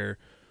 games here,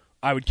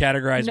 I would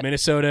categorize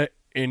Minnesota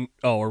in.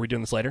 Oh, are we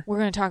doing this later? We're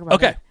going to talk about.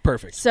 Okay,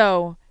 perfect.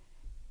 So.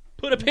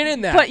 Put a pin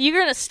in that. But you're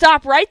going to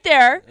stop right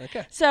there.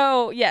 Okay.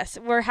 So, yes,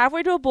 we're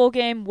halfway to a bowl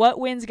game. What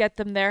wins get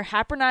them there?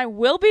 Happer and I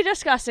will be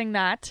discussing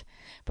that,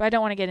 but I don't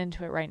want to get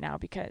into it right now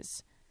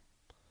because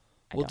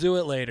we'll do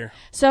it later.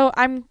 So,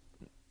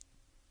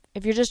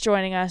 if you're just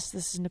joining us,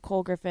 this is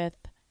Nicole Griffith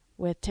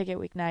with Ticket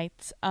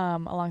Weeknights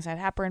alongside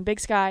Happer and Big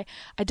Sky.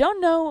 I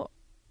don't know.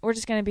 We're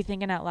just going to be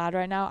thinking out loud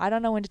right now. I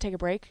don't know when to take a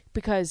break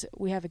because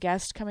we have a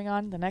guest coming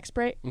on the next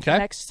break, the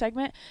next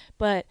segment,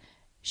 but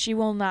she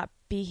will not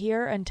be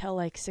here until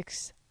like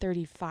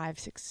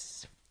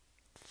 6:35,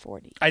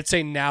 6:40. I'd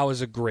say now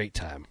is a great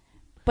time.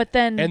 But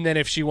then, and then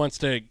if she wants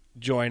to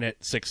join at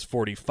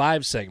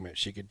 6:45 segment,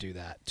 she could do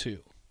that too.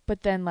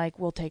 But then,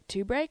 we'll take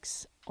 2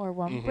 breaks or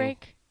 1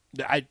 break.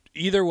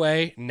 Either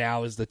way,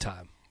 now is the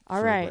time.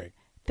 All right.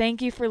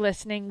 Thank you for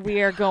listening.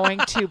 We are going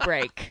to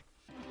break.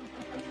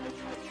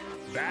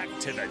 Back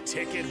to the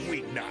Ticket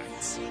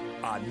Weeknights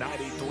on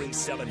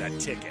 93.7 The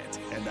Ticket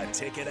and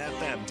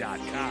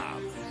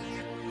theticketfm.com.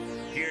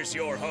 Here's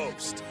your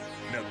host,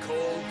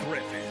 Nicole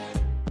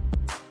Griffith.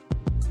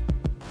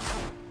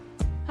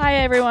 Hi,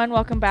 everyone.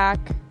 Welcome back.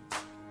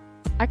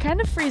 I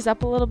kind of freeze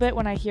up a little bit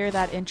when I hear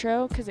that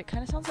intro because it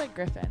kind of sounds like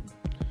Griffin.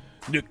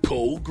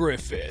 Nicole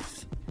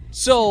Griffith.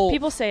 So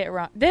people say it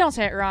wrong. They don't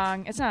say it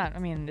wrong. It's not.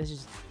 It's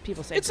just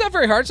people say it's not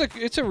very hard.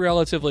 It's a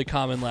relatively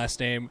common last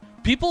name.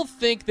 People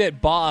think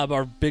that Bob,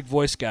 our big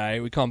voice guy,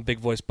 we call him Big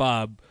Voice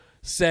Bob,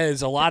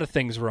 says a lot of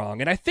things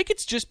wrong, and I think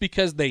it's just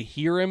because they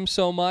hear him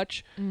so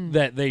much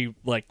that they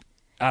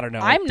I don't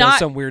know. Does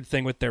some weird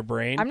thing with their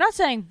brain. I'm not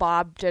saying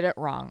Bob did it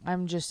wrong.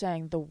 I'm just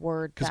saying the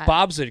word because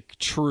Bob's a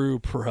true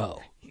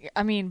pro. He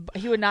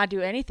would not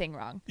do anything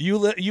wrong.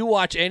 You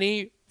watch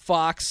any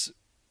Fox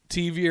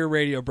TV or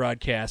radio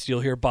broadcast,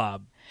 you'll hear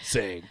Bob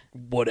saying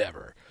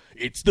whatever.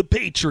 It's the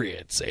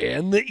Patriots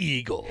and the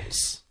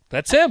Eagles.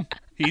 That's him.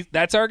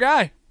 That's our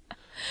guy.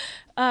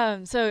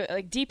 So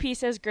DP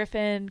says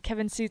Griffin,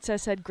 Kevin Suits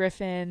said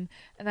Griffin,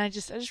 and I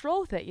just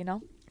roll with it,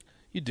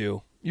 You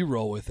do. You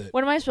roll with it.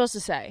 What am I supposed to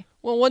say?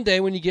 Well, one day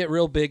when you get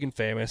real big and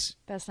famous,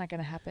 that's not going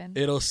to happen.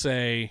 It'll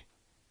say,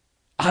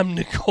 "I'm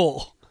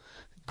Nicole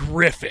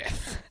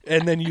Griffith,"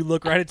 and then you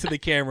look right into the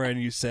camera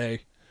and you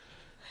say,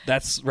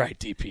 "That's right,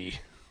 DP."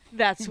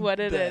 That's what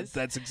it is.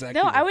 That's exactly.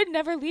 No, right. I would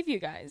never leave you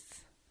guys.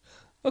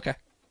 Okay.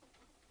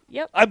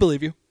 Yep. I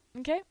believe you.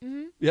 Okay.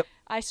 Mm-hmm. Yep.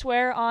 I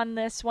swear on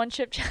this one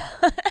chip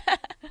challenge.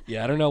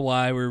 Yeah, I don't know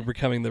why we're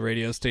becoming the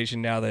radio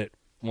station now that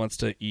wants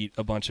to eat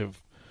a bunch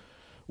of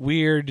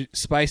weird,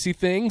 spicy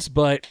things,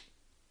 but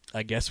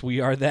I guess we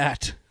are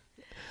that.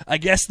 I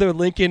guess the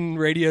Lincoln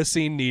radio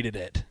scene needed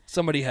it.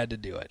 Somebody had to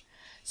do it.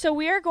 So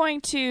we are going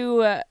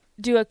to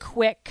do a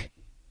quick.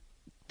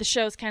 The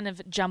show's kind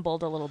of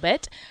jumbled a little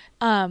bit.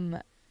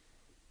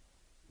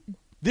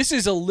 This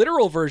is a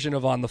literal version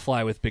of On the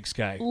Fly with Big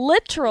Sky. Quite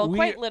literally.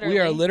 We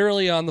are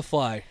literally on the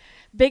fly.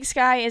 Big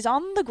Sky is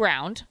on the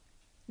ground,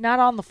 not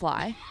on the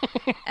fly.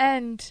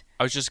 And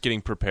I was just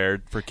getting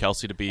prepared for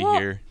Kelsie to be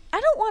here.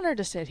 I don't want her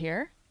to sit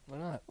here. Why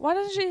not? Why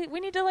doesn't she? We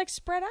need to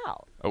spread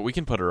out. Oh, we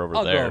can put her over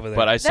I'll there. go over there.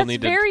 But I still That's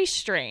need to. very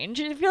strange.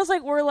 It feels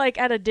like we're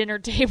at a dinner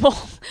table.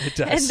 It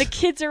does. And the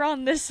kids are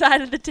on this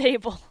side of the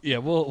table. Yeah,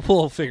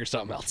 we'll figure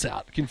something else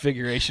out,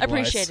 configuration-wise.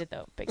 Appreciate it,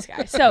 though, Big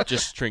Sky. So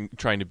Just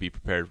trying to be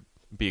prepared,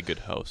 be a good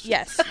host.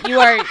 yes,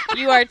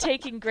 you are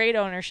taking great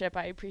ownership.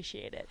 I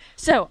appreciate it.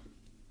 So,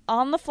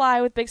 on the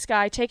fly with Big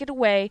Sky, take it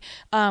away.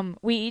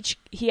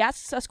 He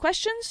asks us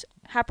questions.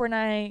 Happer and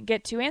I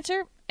get to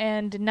answer,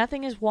 and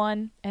nothing is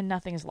won and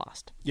nothing is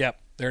lost.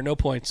 Yep, there are no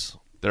points.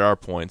 There are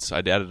points. I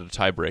added a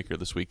tiebreaker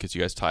this week because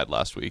you guys tied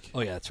last week. Oh,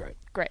 yeah, that's right.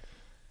 Great.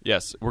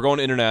 Yes, we're going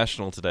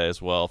international today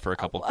as well for a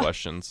couple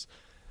questions.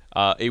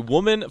 A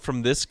woman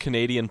from this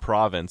Canadian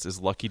province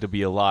is lucky to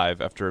be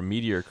alive after a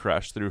meteor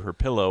crashed through her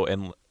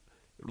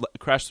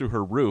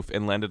roof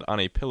and landed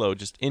on a pillow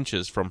just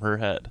inches from her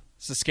head.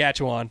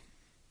 Saskatchewan.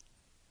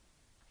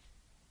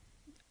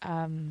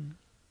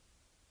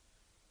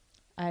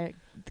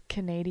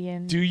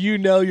 Canadian. Do you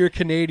know your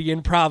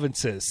Canadian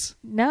provinces?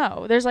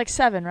 No, there's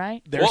 7,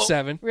 right? There's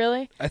 7.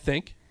 Really? I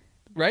think.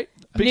 Right?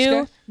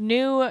 New, Sky?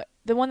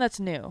 the one that's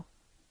new.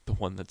 The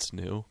one that's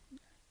new?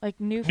 Like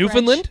new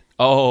Newfoundland? French.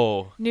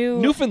 Oh.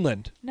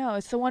 Newfoundland. No,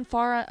 it's the one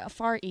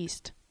far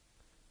east.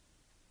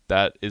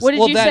 That is. What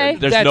did you say?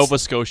 There's Nova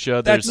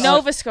Scotia. That's There's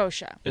Nova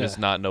Scotia. It is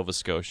not Nova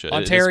Scotia.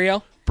 Ontario?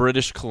 It is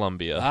British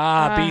Columbia.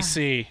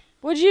 BC.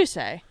 What did you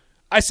say?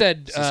 I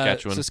said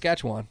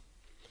Saskatchewan.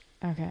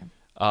 Okay.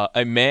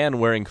 A man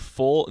wearing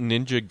full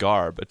ninja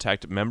garb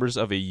attacked members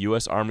of a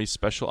U.S. Army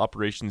Special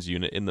Operations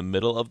Unit in the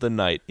middle of the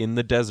night in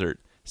the desert,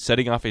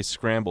 setting off a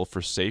scramble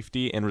for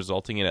safety and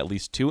resulting in at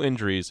least 2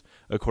 injuries,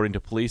 according to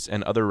police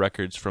and other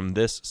records from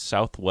this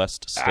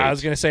southwest state. I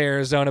was going to say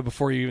Arizona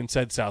before you even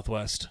said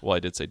southwest. Well, I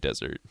did say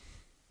desert.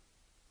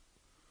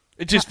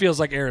 It just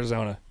feels like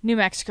Arizona. New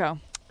Mexico.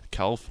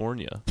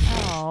 California.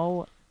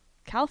 Oh,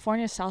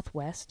 California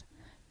southwest.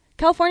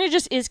 California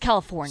just is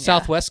California.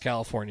 Southwest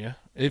California.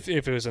 If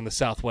it was in the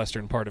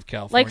southwestern part of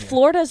California. Like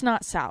Florida's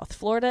not south.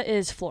 Florida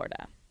is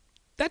Florida.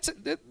 That's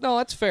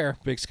fair,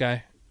 Big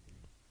Sky.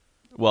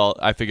 Well,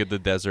 I figured the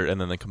desert and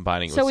then the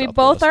combining it So with we Southwest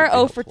both are would be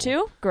 0 for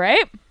helpful. 2.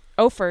 Great.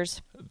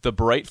 0-fers. The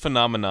bright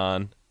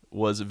phenomenon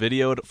was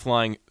videoed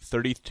flying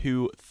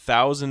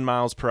 32,000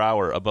 miles per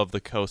hour above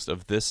the coast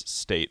of this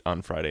state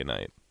on Friday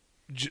night.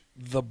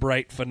 The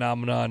bright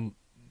phenomenon,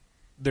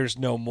 there's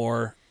no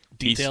more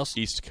details?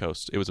 East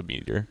Coast. It was a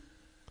meteor.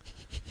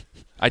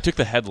 I took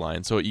the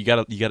headline, so you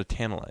gotta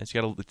tantalize.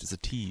 It's a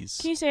tease.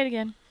 Can you say it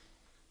again?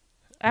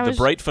 The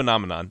bright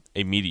phenomenon,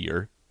 a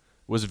meteor,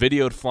 was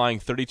videoed flying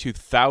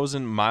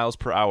 32,000 miles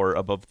per hour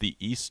above the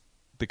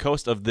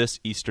coast of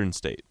this eastern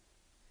state.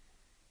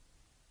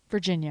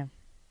 Virginia.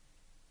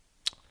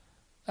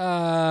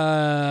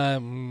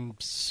 North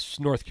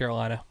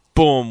Carolina.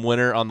 Boom,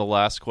 winner on the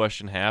last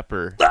question,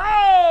 Happer.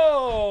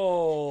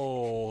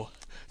 Oh!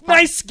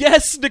 Nice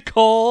guess,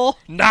 Nicole.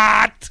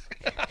 Not.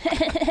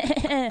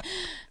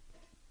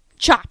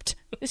 Chopped.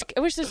 I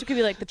wish this could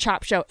be like the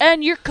Chop Show.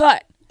 And you're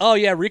cut. Oh,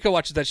 yeah, Rico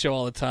watches that show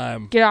all the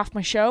time. Get off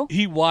my show.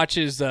 He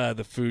watches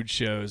the food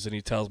shows, and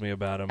he tells me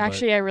about them.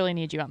 Actually, I really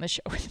need you on the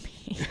show with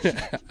me.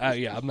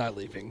 Yeah, I'm not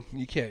leaving.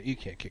 You can't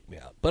kick me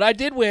out. But I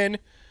did win,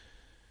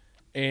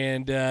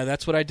 and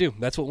that's what I do.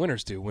 That's what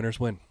winners do. Winners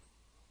win.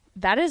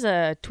 That is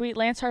a tweet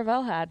Lance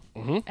Harvell had,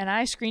 and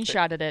I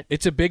screenshotted it.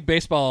 It's a big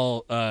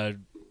baseball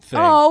thing.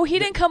 Oh, he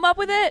didn't come up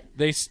with it?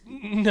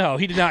 No,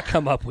 he did not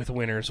come up with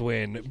winners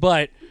win,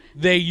 but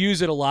they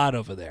use it a lot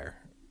over there.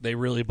 They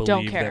really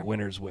believe that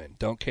winners win.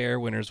 Don't care,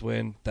 winners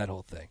win, that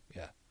whole thing.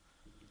 Yeah.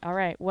 All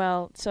right.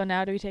 Well, so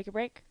now do we take a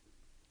break?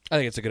 I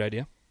think it's a good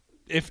idea.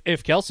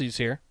 If Kelsey's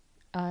here,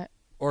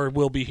 or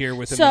will be here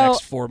within the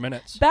next 4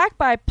 minutes. Back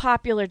by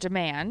popular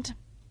demand,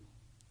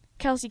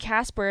 Kelsie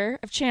Kasper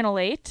of Channel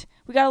 8.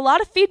 We got a lot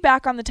of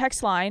feedback on the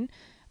text line.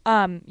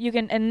 You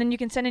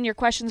can send in your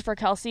questions for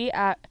Kelsie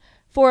at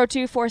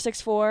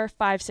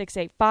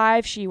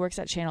 402-464-5685. She works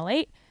at Channel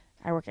 8.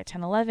 I work at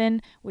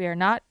 1011.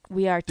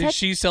 Did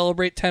she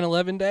celebrate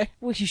 10/11 Day?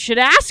 Well, you should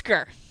ask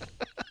her.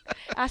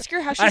 Ask her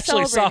how she's celebrating. I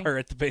actually celebrating. saw her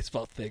at the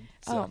baseball thing.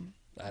 So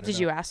Did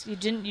you ask? You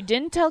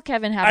didn't tell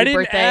Kevin happy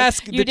birthday. I didn't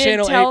ask the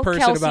Channel 8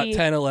 person Kelsie about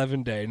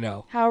 10/11 Day.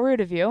 No. How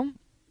rude of you.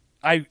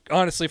 I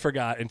honestly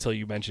forgot until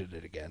you mentioned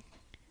it again.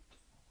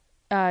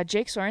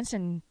 Jake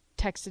Sorensen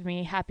texted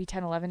me happy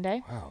 10/11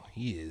 Day. Wow,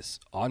 he is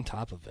on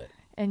top of it.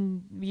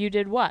 And you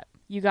did what?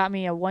 You got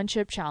me a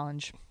 1-chip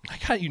challenge. I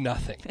got you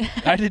nothing.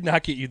 I did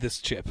not get you this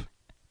chip.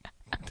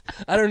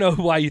 I don't know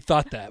why you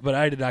thought that, but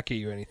I did not get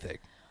you anything.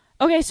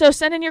 Okay, so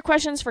send in your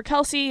questions for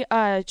Kelsie.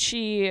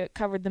 She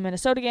covered the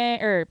Minnesota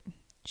game, or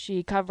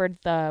she covered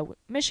the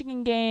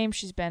Michigan game.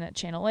 She's been at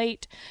Channel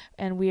 8,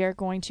 and we are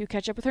going to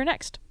catch up with her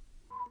next.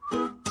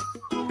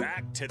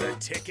 Back to the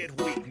Ticket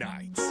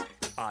Weeknights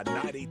on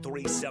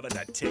 93.7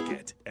 The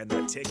Ticket and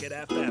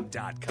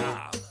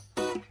theticketfm.com.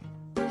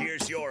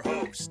 Here's your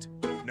host,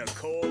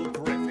 Nicole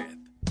Griffith.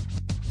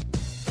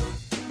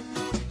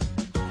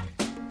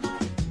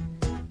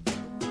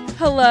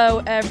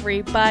 Hello,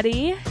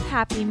 everybody.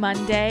 Happy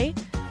Monday.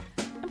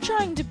 I'm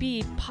trying to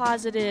be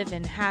positive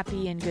and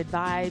happy and good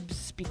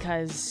vibes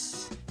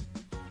because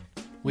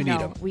We need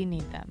them. We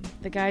need them.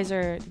 You guys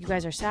are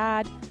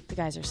sad. The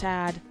guys are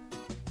sad.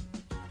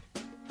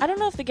 I don't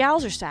know if the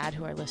gals are sad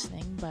who are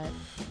listening, but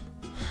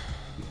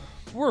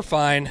We're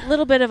fine. a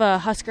little bit of a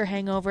Husker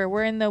hangover.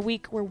 We're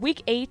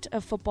week 8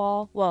 of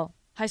football. Well,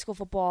 high school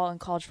football and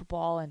college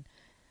football, and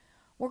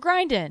we're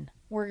grinding.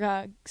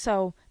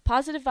 So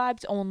positive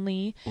vibes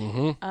only.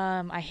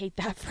 Mm-hmm. I hate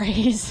that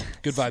phrase.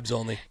 Good vibes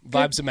only.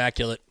 Vibes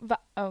immaculate.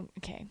 Oh,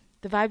 okay.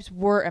 The vibes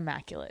were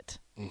immaculate.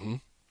 Mm-hmm.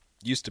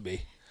 Used to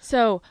be.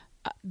 So,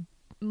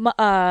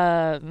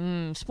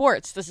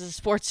 sports. This is a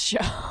sports show.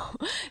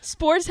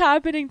 Sports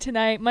happening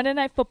tonight. Monday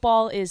Night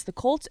Football is the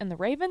Colts and the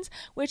Ravens,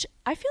 which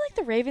I feel like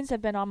the Ravens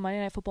have been on Monday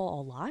Night Football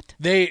a lot.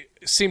 They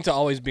seem to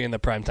always be in the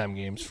primetime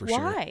games for sure.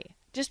 Why?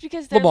 Just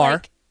because they're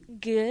Lamar.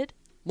 Good?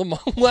 Lamar.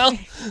 Well,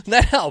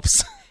 that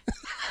helps.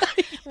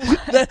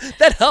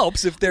 that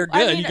helps if they're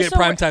good. You get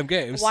primetime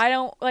games. Why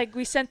don't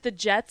we sent the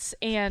Jets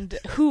and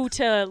who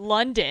to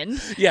London?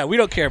 Yeah, we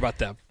don't care about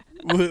them.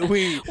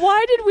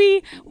 Why did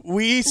we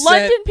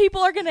London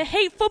people are going to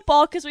hate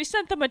football because we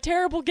sent them a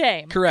terrible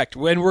game. Correct.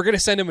 When we're going to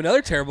send them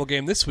another terrible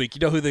game this week. You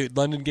know who the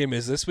London game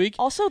is this week?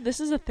 Also, this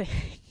is a thing.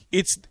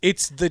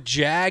 It's the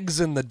Jags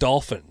and the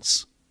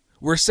Dolphins.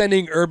 We're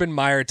sending Urban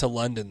Meyer to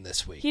London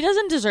this week. He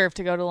doesn't deserve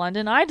to go to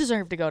London. I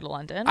deserve to go to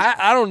London.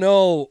 I don't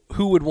know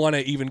who would want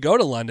to even go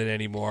to London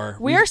anymore.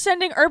 We are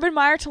sending Urban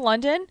Meyer to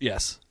London?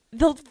 Yes.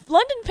 The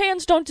London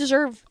fans don't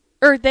deserve,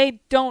 or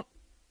they don't.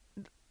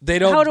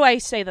 How do I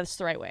say this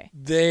the right way?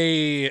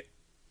 They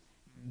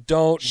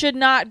don't. Should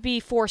not be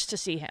forced to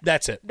see him.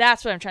 That's it.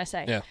 That's what I'm trying to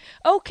say. Yeah.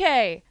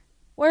 Okay.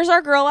 Where's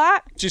our girl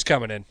at? She's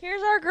coming in.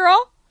 Here's our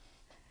girl.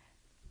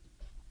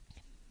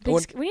 We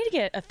need to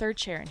get a third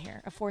chair in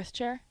here. A fourth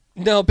chair.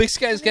 No, Big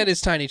Sky's got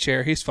his tiny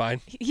chair. He's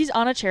fine. He's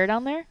on a chair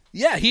down there?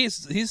 Yeah,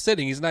 he's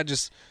sitting. He's not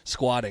just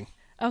squatting.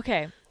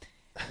 Okay.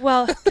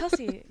 Well,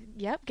 Kelsie,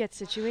 yep, get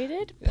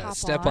situated. Yeah, Pop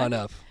step on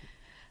up.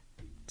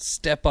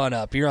 Step on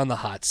up. You're on the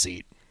hot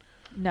seat.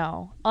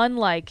 No,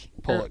 unlike...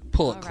 Pull it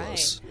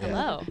close. Right.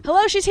 Yeah.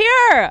 Hello, she's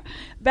here!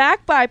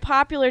 Back by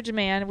popular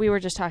demand. We were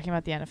just talking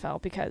about the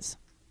NFL because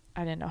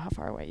I didn't know how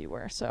far away you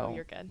were, so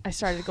you're good. I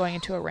started going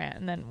into a rant,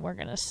 and then we're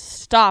going to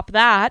stop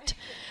that.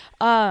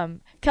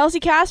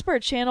 Kelsie Kasper,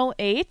 Channel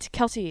 8.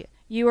 Kelsie,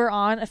 you were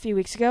on a few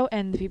weeks ago,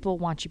 and the people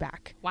want you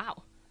back.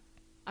 Wow.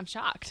 I'm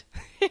shocked.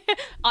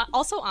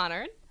 Also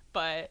honored,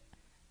 but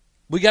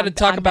We got to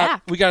talk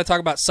about back.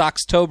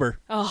 Sockstober.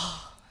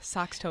 Oh,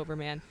 Sockstober,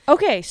 man.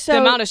 Okay, so the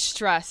amount of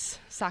stress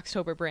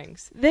Sockstober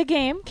brings. The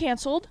game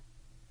canceled.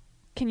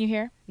 Can you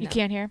hear? You No.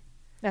 can't hear?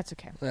 That's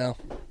okay. Well,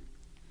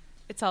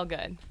 it's all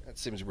good. That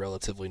seems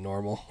relatively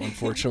normal,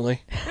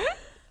 unfortunately.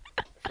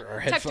 For our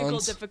headphones. Technical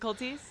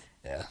difficulties.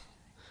 Yeah.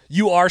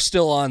 You are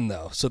still on,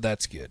 though, so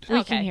that's good. We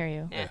Okay. can hear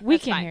you. Yeah, We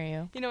that's can fine. hear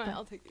you. You know what?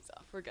 I'll take these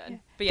off. We're good. Yeah.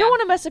 But Don't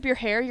want to mess up your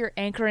hair. You're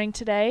anchoring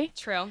today.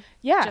 True.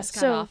 Yeah, Just got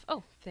so- off.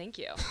 Oh, thank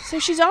you. So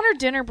she's on her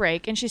dinner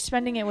break, and she's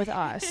spending it with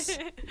us.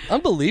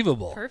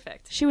 Unbelievable.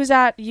 Perfect. You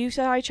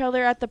saw each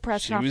other at the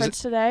press conference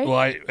today? Well,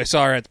 I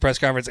saw her at the press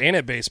conference and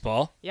at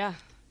baseball. Yeah.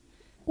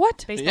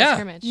 What? Baseball Yeah.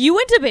 scrimmage. You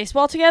went to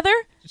baseball together?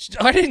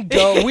 I didn't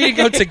go. We didn't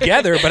go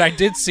together, but I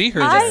did see her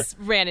there. Just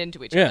ran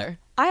into each Yeah. other.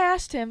 I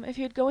asked him if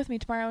he would go with me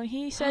tomorrow, and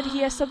he said he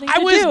has something to I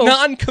do. was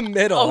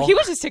non-committal. Oh, he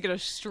was just taking a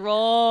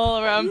stroll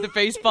around the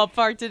baseball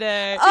park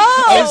today.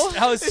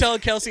 I was telling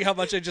Kelsie how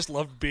much I just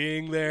loved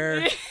being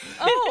there.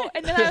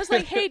 And then I was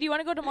like, "Hey, do you want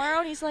to go tomorrow?"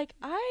 And he's like,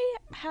 "I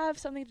have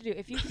something to do.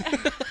 If you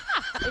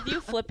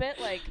flip it,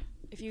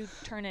 if you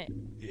turn it,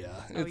 Yeah.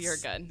 Oh, you're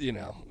good. You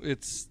know,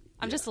 it's...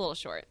 I'm just a little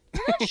short.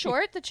 you're not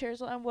short. The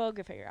chairs, we'll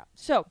go figure out."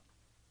 So,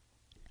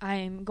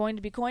 I'm going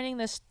to be coining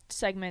this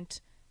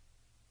segment.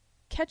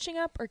 Catching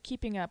up or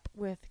keeping up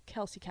with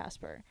Kelsie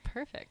Kasper.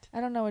 Perfect. I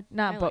don't know. I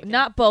Not like it.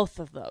 not both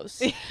of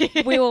those.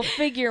 We will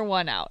figure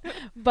one out.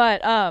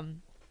 But how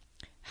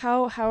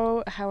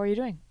are you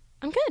doing?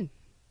 I'm good.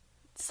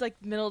 It's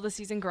like middle of the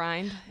season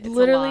grind. It's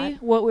Literally a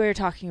lot. what we were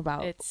talking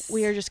about. It's-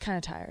 We are just kind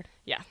of tired.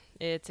 Yeah,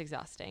 it's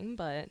exhausting,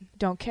 but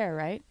Don't care,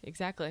 right?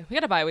 exactly. We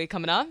got a bye week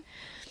coming up.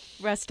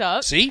 Rest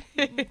up. See?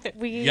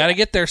 We You got to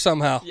get there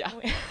somehow. Yeah.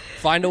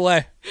 Find a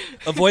way.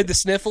 Avoid the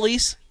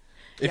snifflies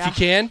if Yeah. you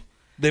can.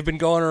 They've been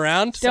going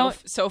around.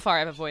 So far,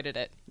 I've avoided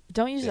it.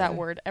 don't use that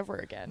word ever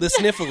again. The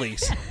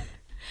snifflies.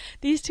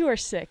 These two are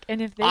sick,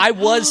 and if they I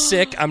was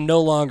sick. I'm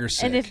no longer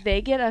sick. and if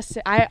they get us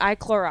sick, I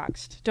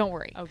Cloroxed. Don't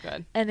worry. Oh,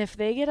 good. And if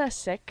they get us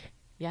sick,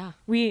 Yeah.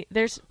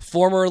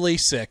 Formerly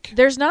sick.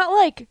 there's not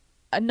like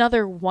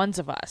another ones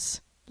of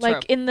us.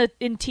 Like True.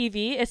 in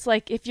TV, it's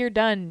like if you're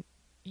done,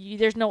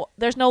 there's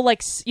no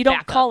like you don't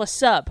Backup. call a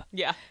sub.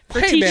 Yeah. For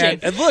hey teaching. man,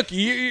 and look,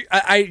 you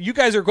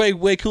guys are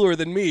way cooler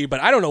than me, but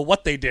I don't know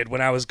what they did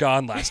when I was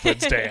gone last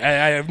Wednesday.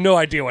 I have no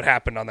idea what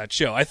happened on that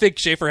show. I think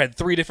Schaefer had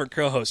 3 different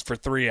co-hosts for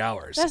 3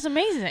 hours. That's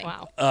amazing.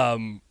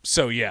 Wow.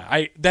 So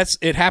yeah,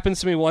 it happens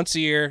to me once a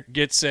year.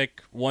 Get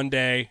sick one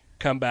day,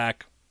 come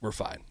back, we're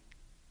fine.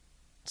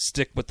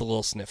 Stick with the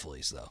little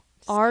snifflies though.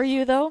 Are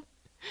you though?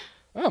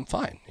 Oh, I'm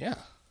fine. Yeah.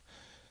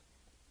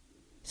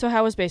 So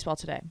how was baseball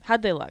today?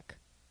 How'd they look?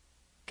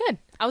 Good.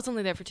 I was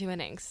only there for 2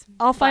 innings.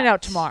 I'll find But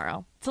out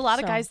tomorrow. It's a lot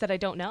So- of guys that I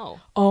don't know.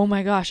 Oh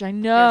my gosh, I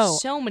know.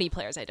 There's so many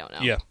players I don't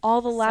know. Yeah.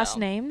 All the last So-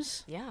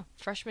 names. Yeah.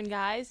 Freshman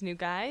guys, new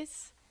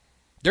guys.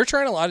 They're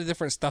trying a lot of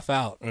different stuff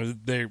out.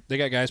 They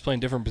got guys playing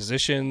different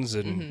positions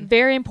and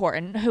Very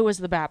important. Who was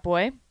the bat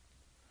boy?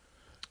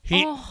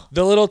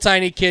 the little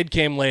tiny kid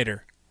came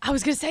later. I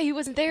was going to say he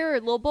wasn't there.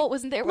 Lil Bolt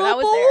wasn't there, but Lil I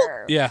was Bolt?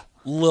 there. Yeah,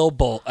 Lil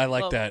Bolt. I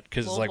like Lil- that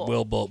because it's Lil like Bolt.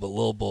 Will Bolt, but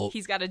Lil Bolt.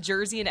 He's got a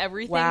jersey and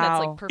everything Wow.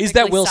 that's like perfectly Is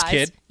that Will's sized.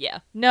 kid? Yeah.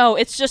 No,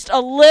 it's just a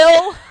Lil.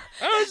 Oh,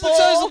 it's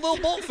a Lil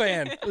Bolt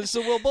fan. It's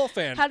a Will Bolt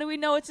fan. How do we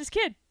know it's his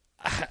kid?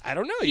 I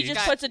don't know. He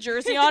just puts a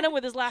jersey on him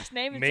with his last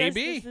name and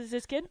Maybe. says this is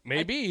his kid?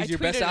 Maybe I he's your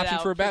best tweeted it option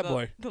out for a bad the-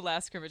 boy. The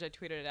last scrimmage, I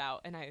tweeted it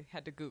out, and I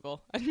had to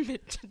Google.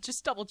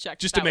 Just double check.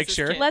 Just that to make was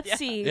his sure? kid. Let's Yeah.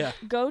 see. Yeah.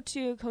 Go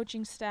to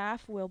coaching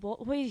staff, Will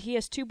Bolt. Wait, he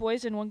has 2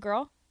 boys and 1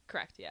 girl?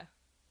 Correct, yeah.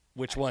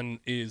 Which one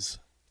is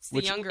It's the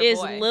Which younger Is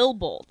boy. Lil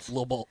Bolt.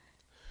 Lil Bolt?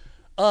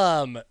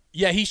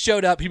 Yeah, he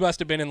showed up. He must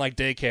have been in like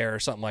daycare or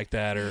something like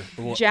that, or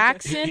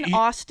Jackson, He-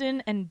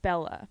 Austin, and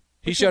Bella.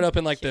 He showed up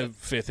in like the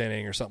 5th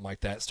inning or something like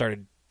that.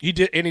 He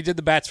did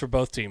the bats for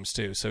both teams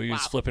too. So he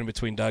was Wow. flipping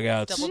between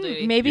dugouts. Double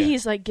duty. Maybe Yeah.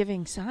 he's like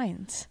giving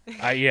signs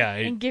Yeah,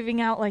 and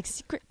giving out like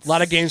secrets. a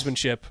lot of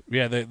gamesmanship.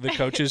 Yeah, the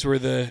coaches were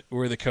the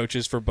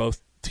coaches for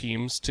both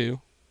teams too.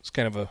 It's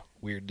kind of a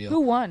weird deal. Who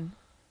won?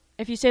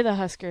 If you say the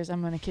Huskers,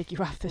 I'm going to kick you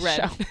off this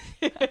Red.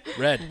 show.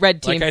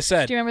 Red team. Like I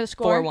said, Do you remember the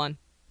score? 4-1.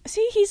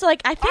 See, he's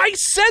like, I think. I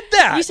said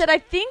that. You said, I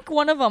think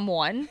one of them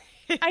won.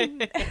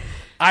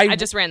 I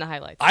just ran the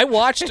highlights. I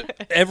watched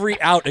every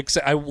out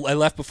except I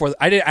left before.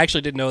 I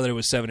actually didn't know that it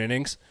was 7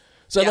 innings,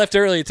 so I left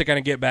early to kind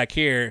of get back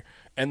here.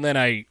 And then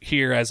I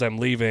hear as I'm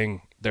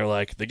leaving, they're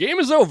like, "The game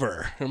is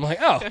over." I'm like,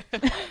 "Oh,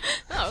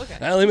 Oh, okay.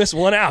 I only missed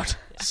 1 out.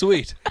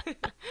 Sweet."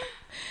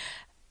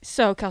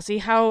 So,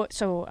 Kelsie,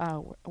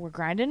 we're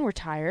grinding, we're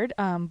tired,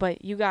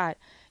 but you got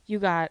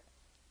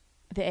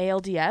the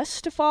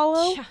ALDS to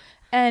follow, Yeah.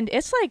 and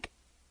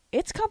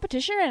it's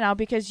competition right now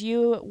because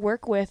you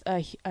work with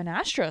an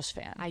Astros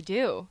fan. I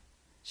do.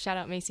 Shout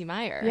out Macy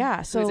Meyer. Yeah,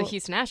 who's so a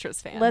Houston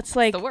Astros fan. Let's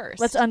It's the worst.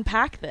 let's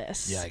unpack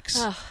this.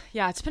 Yikes!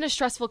 Yeah, it's been a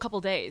stressful couple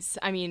days.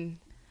 I mean,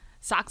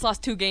 Sox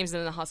lost 2 games and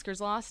then the Huskers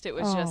lost. It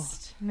was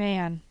just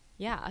man.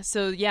 yeah.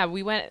 So yeah,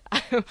 we went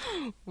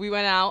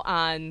out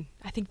on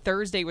I think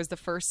Thursday was the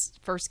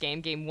first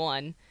game, game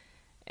 1.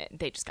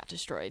 They just got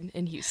destroyed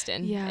in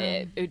Houston.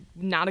 Yeah.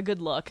 Not a good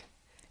look.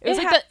 It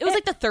was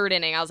like the 3rd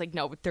inning. I was like,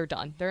 no, they're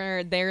done.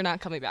 They're not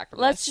coming back from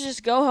Let's this.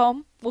 just go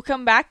home. We'll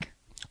come back.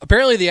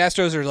 Apparently, the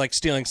Astros are like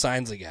stealing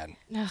signs again.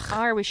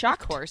 Are we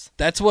shocked? Of course.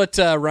 That's what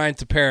Ryan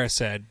Tapera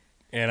said,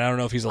 and I don't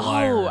know if he's a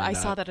liar. Oh, or I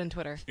not. saw that on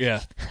Twitter.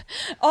 Yeah,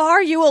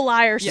 Are you a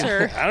liar,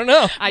 sir? I don't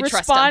know. I trust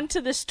Respond him.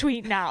 to this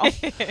tweet now.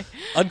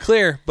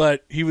 Unclear,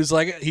 but he was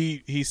like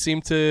he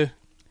seemed to.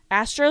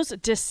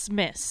 Astros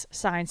dismiss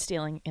sign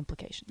stealing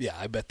implications. Yeah,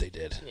 I bet they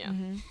did. Yeah.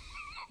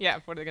 Yeah.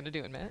 What are they gonna do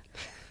in a minute?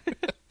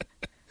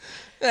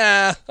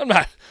 I'm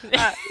not.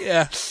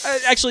 Yeah,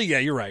 actually, yeah,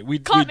 you're right.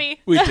 Caught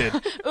me. We did.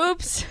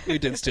 Oops. We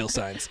did steal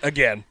signs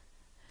again.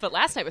 But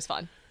last night was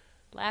fun.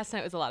 Last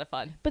night was a lot of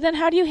fun. But then,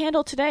 how do you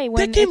handle today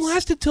when That game it's-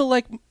 lasted till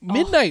like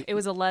midnight. It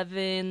was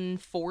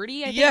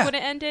 11:40. I think Yeah. when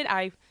it ended.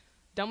 I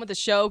done with the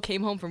show.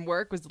 Came home from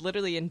work. Was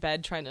literally in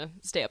bed trying to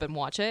stay up and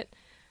watch it.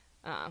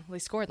 They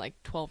scored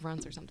like 12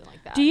 runs or something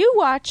like that. Do you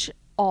watch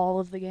all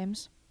of the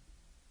games?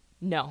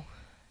 No.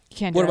 You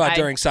can't. What do it. about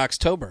during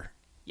Soxtober?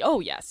 Oh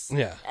yes.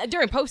 Yeah.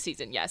 During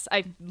postseason, yes.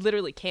 I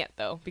literally can't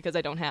though because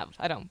I don't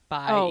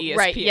buy Oh, ESPN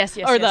right. Yes,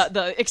 or yes.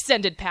 the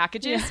extended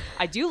packages. Yeah.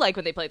 I do like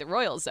when they play the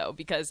Royals though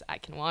because I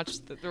can watch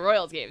the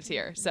Royals games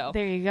here. So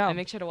There you go. I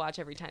make sure to watch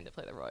every time they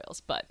play the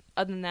Royals. But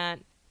other than that,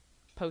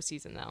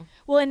 postseason though.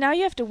 Well, and now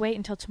you have to wait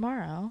until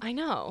tomorrow. I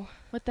know.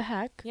 What the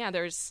heck? Yeah,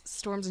 there's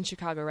storms in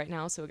Chicago right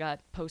now, so it got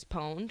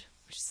postponed,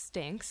 which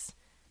stinks.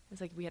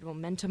 It's like we had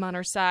momentum on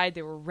our side.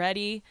 They were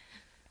ready.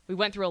 We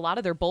went through a lot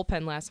of their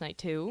bullpen last night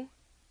too.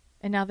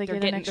 And now they're They're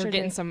getting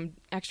getting some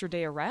extra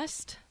day of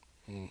rest.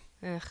 Mm.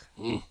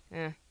 Ugh.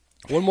 Eh.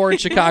 One more in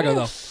Chicago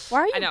though. Why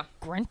are you I know.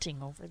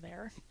 grunting over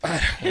there?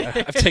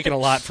 I've taken a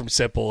lot from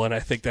Sipple, and I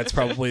think that's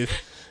probably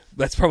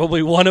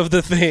one of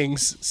the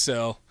things.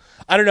 So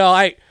I don't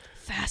know.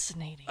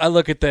 Fascinating. I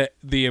look at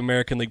the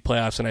American League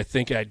playoffs, and I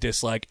think I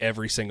dislike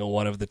every single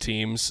one of the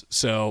teams.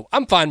 So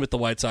I'm fine with the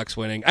White Sox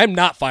winning. I'm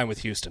not fine with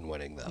Houston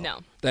winning, though. No.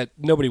 That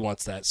nobody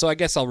wants that. So I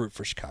guess I'll root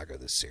for Chicago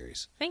this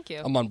series. Thank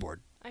you. I'm on board.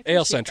 I AL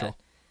appreciate Central. that.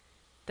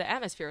 The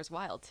atmosphere was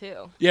wild too.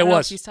 Yeah, it I don't know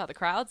was. if you saw the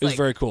crowds. It was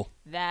very cool.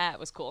 That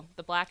was cool.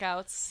 The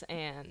blackouts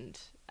and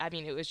I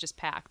mean, it was just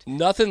packed.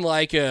 Nothing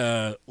like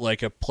a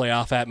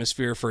playoff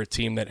atmosphere for a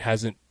team that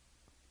hasn't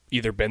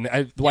either been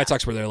there. The White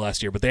Sox were there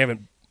last year, but they're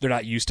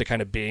not used to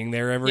kind of being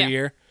there every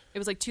year. It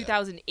was like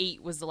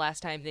 2008 was the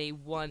last time they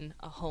won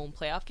a home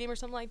playoff game or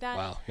something like that.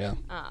 Wow, yeah.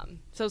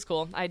 So it was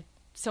cool. I had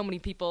so many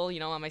people,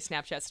 on my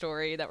Snapchat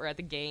story that were at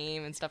the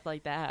game and stuff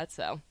like that.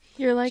 So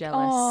you're like,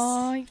 jealous.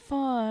 oh,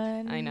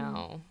 fun. I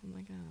know. I'm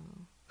like,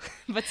 oh.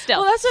 But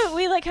still. Well, that's what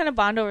we kind of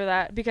bond over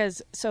that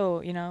because,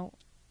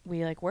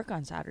 we work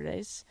on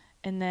Saturdays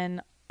and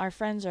then our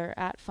friends are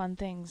at fun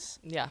things.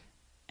 Yeah.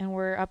 And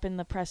we're up in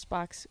the press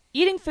box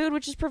eating food,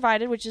 which is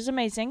provided, which is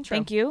amazing. True.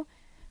 Thank you.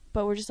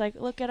 But we're just like,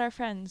 look at our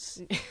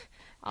friends.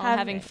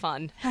 Having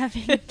fun.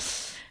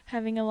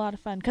 Having a lot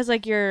of fun. Because,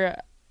 your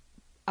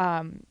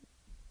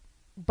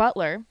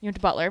Butler, you went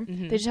to Butler.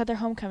 Mm-hmm. They just had their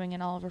homecoming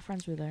and all of her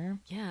friends were there.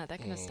 Yeah, that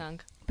kind of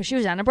stunk. But she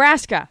was at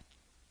Nebraska.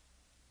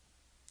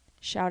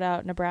 Shout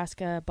out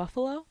Nebraska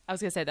Buffalo. I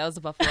was going to say, that was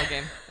the Buffalo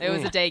game. It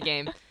was a day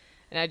game.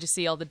 And I just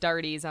see all the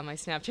darties on my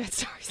Snapchat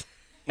stories.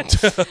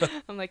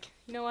 I'm like,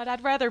 you know what?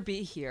 I'd rather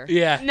be here.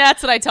 Yeah. And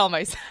that's what I tell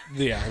myself.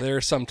 Yeah, there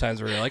are some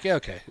times where you're like,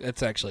 okay,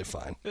 it's actually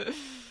fine.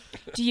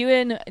 Do you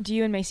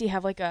and Macy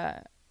have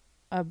a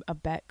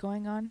bet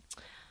going on?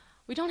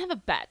 We don't have a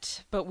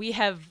bet, but we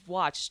have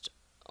watched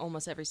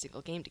almost every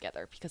single game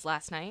together because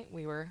last night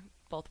we were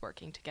both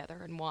working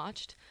together and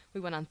watched.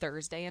 We went on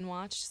Thursday and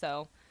watched.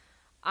 So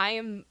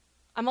I'm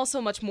also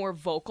much more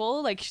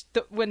vocal.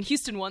 When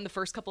Houston won the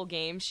first couple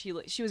games, she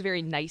was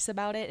very nice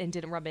about it and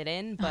didn't rub it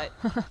in. But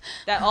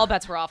that all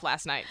bets were off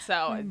last night.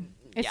 So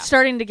it's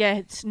starting to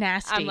get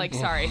nasty. I'm like,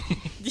 sorry.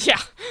 Yeah,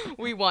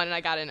 we won, and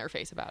I got in her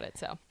face about it.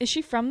 So is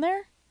she from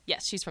there?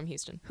 Yes, she's from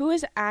Houston. Who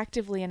is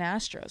actively an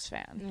Astros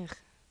fan? Ugh,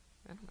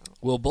 I don't know.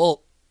 Will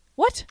Bolt.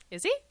 What?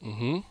 Is he?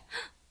 Mm-hmm.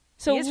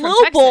 So he is Lil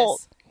from Texas.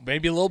 Bolt.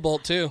 Maybe Lil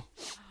Bolt, too.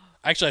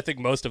 Actually, I think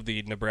most of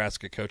the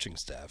Nebraska coaching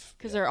staff.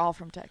 Because they're all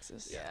from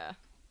Texas. Yeah.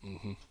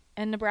 Mm-hmm.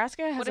 And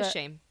Nebraska has what a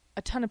shame.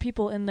 A ton of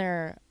people in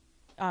their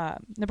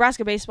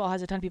Nebraska baseball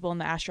has a ton of people in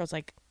the Astros,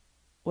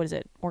 what is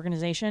it,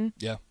 organization?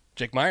 Yeah.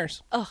 Jake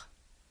Myers. Ugh.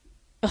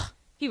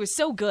 He was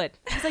so good.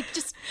 He's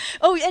just...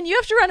 Oh, and you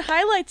have to run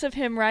highlights of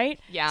him, right?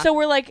 Yeah. So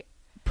we're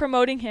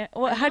promoting him.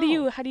 Well, how do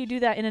you do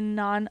that in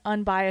a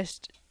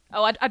unbiased?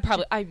 Oh, I'd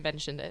probably... I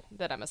mentioned it,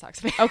 that I'm a Sox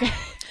fan. Okay.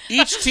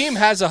 Each team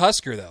has a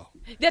Husker, though.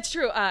 That's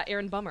true.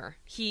 Aaron Bummer.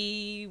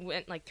 He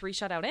went 3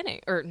 shutout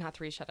innings. Or not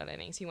 3 shutout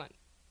innings. He went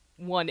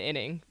 1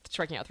 inning,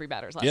 striking out 3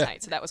 batters last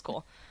night. So that was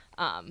cool.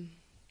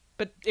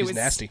 But it was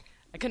nasty.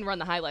 I couldn't run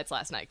the highlights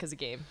last night because the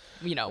game,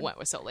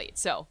 went so late.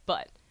 So,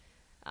 but...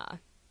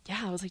 yeah,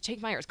 I was like,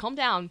 Jake Myers, calm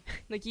down.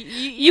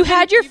 You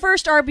had your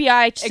first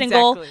RBI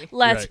single. Exactly.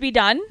 Let's be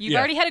done. You've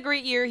already had a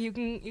great year. You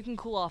can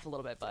cool off a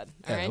little bit, bud.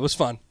 All right? It was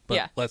fun, but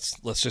Yeah.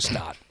 let's just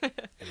not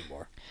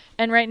anymore.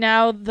 And right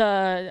now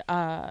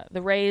the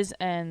Rays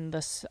and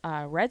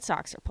the Red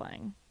Sox are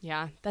playing.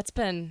 Yeah, that's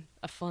been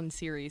a fun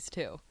series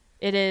too.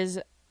 It is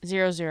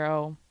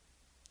 0-0.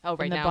 Oh,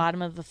 right in the now.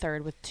 bottom of the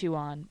third with 2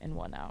 on and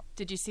 1 out.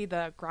 Did you see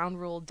the ground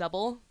rule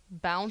double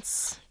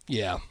bounce?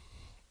 Yeah.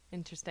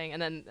 Interesting.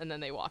 And then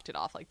they walked it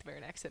off the very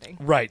next inning.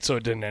 Right, so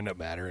it didn't end up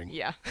mattering.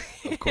 Yeah.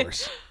 Of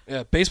course.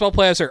 Yeah, baseball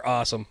playoffs are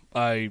awesome.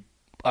 I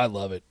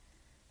love it.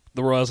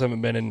 The Royals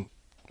haven't been in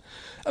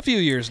a few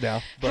years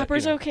now. But,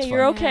 Pepper's okay. it's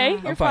You're fine. okay.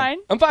 Yeah. You're fine.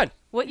 I'm fine.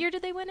 What year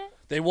did they win it?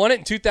 They won it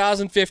in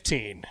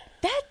 2015.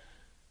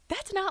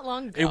 That's not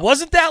long ago. It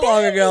wasn't that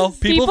long ago.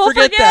 People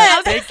forget. forget I that.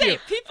 was gonna Thank say, you.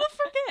 people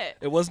forget.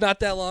 It was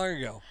not that long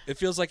ago. It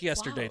feels like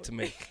yesterday to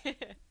me.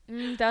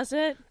 Does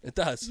it? It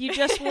does. You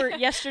just were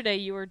yesterday.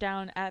 You were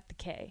down at the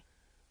K.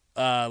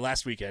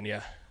 Last weekend,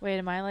 yeah. Wait,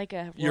 am I a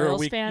Royals You're a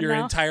week. fan You're an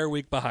now? entire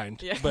week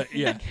behind. Yeah. But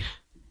yeah,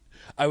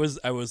 I was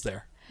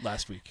there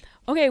last week.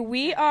 Okay,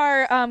 we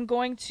are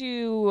going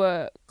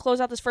to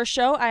close out this first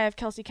show. I have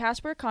Kelsie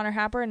Kasper, Connor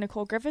Happer, and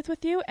Nicole Griffith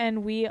with you,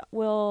 and we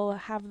will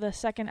have the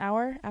second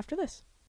hour after this.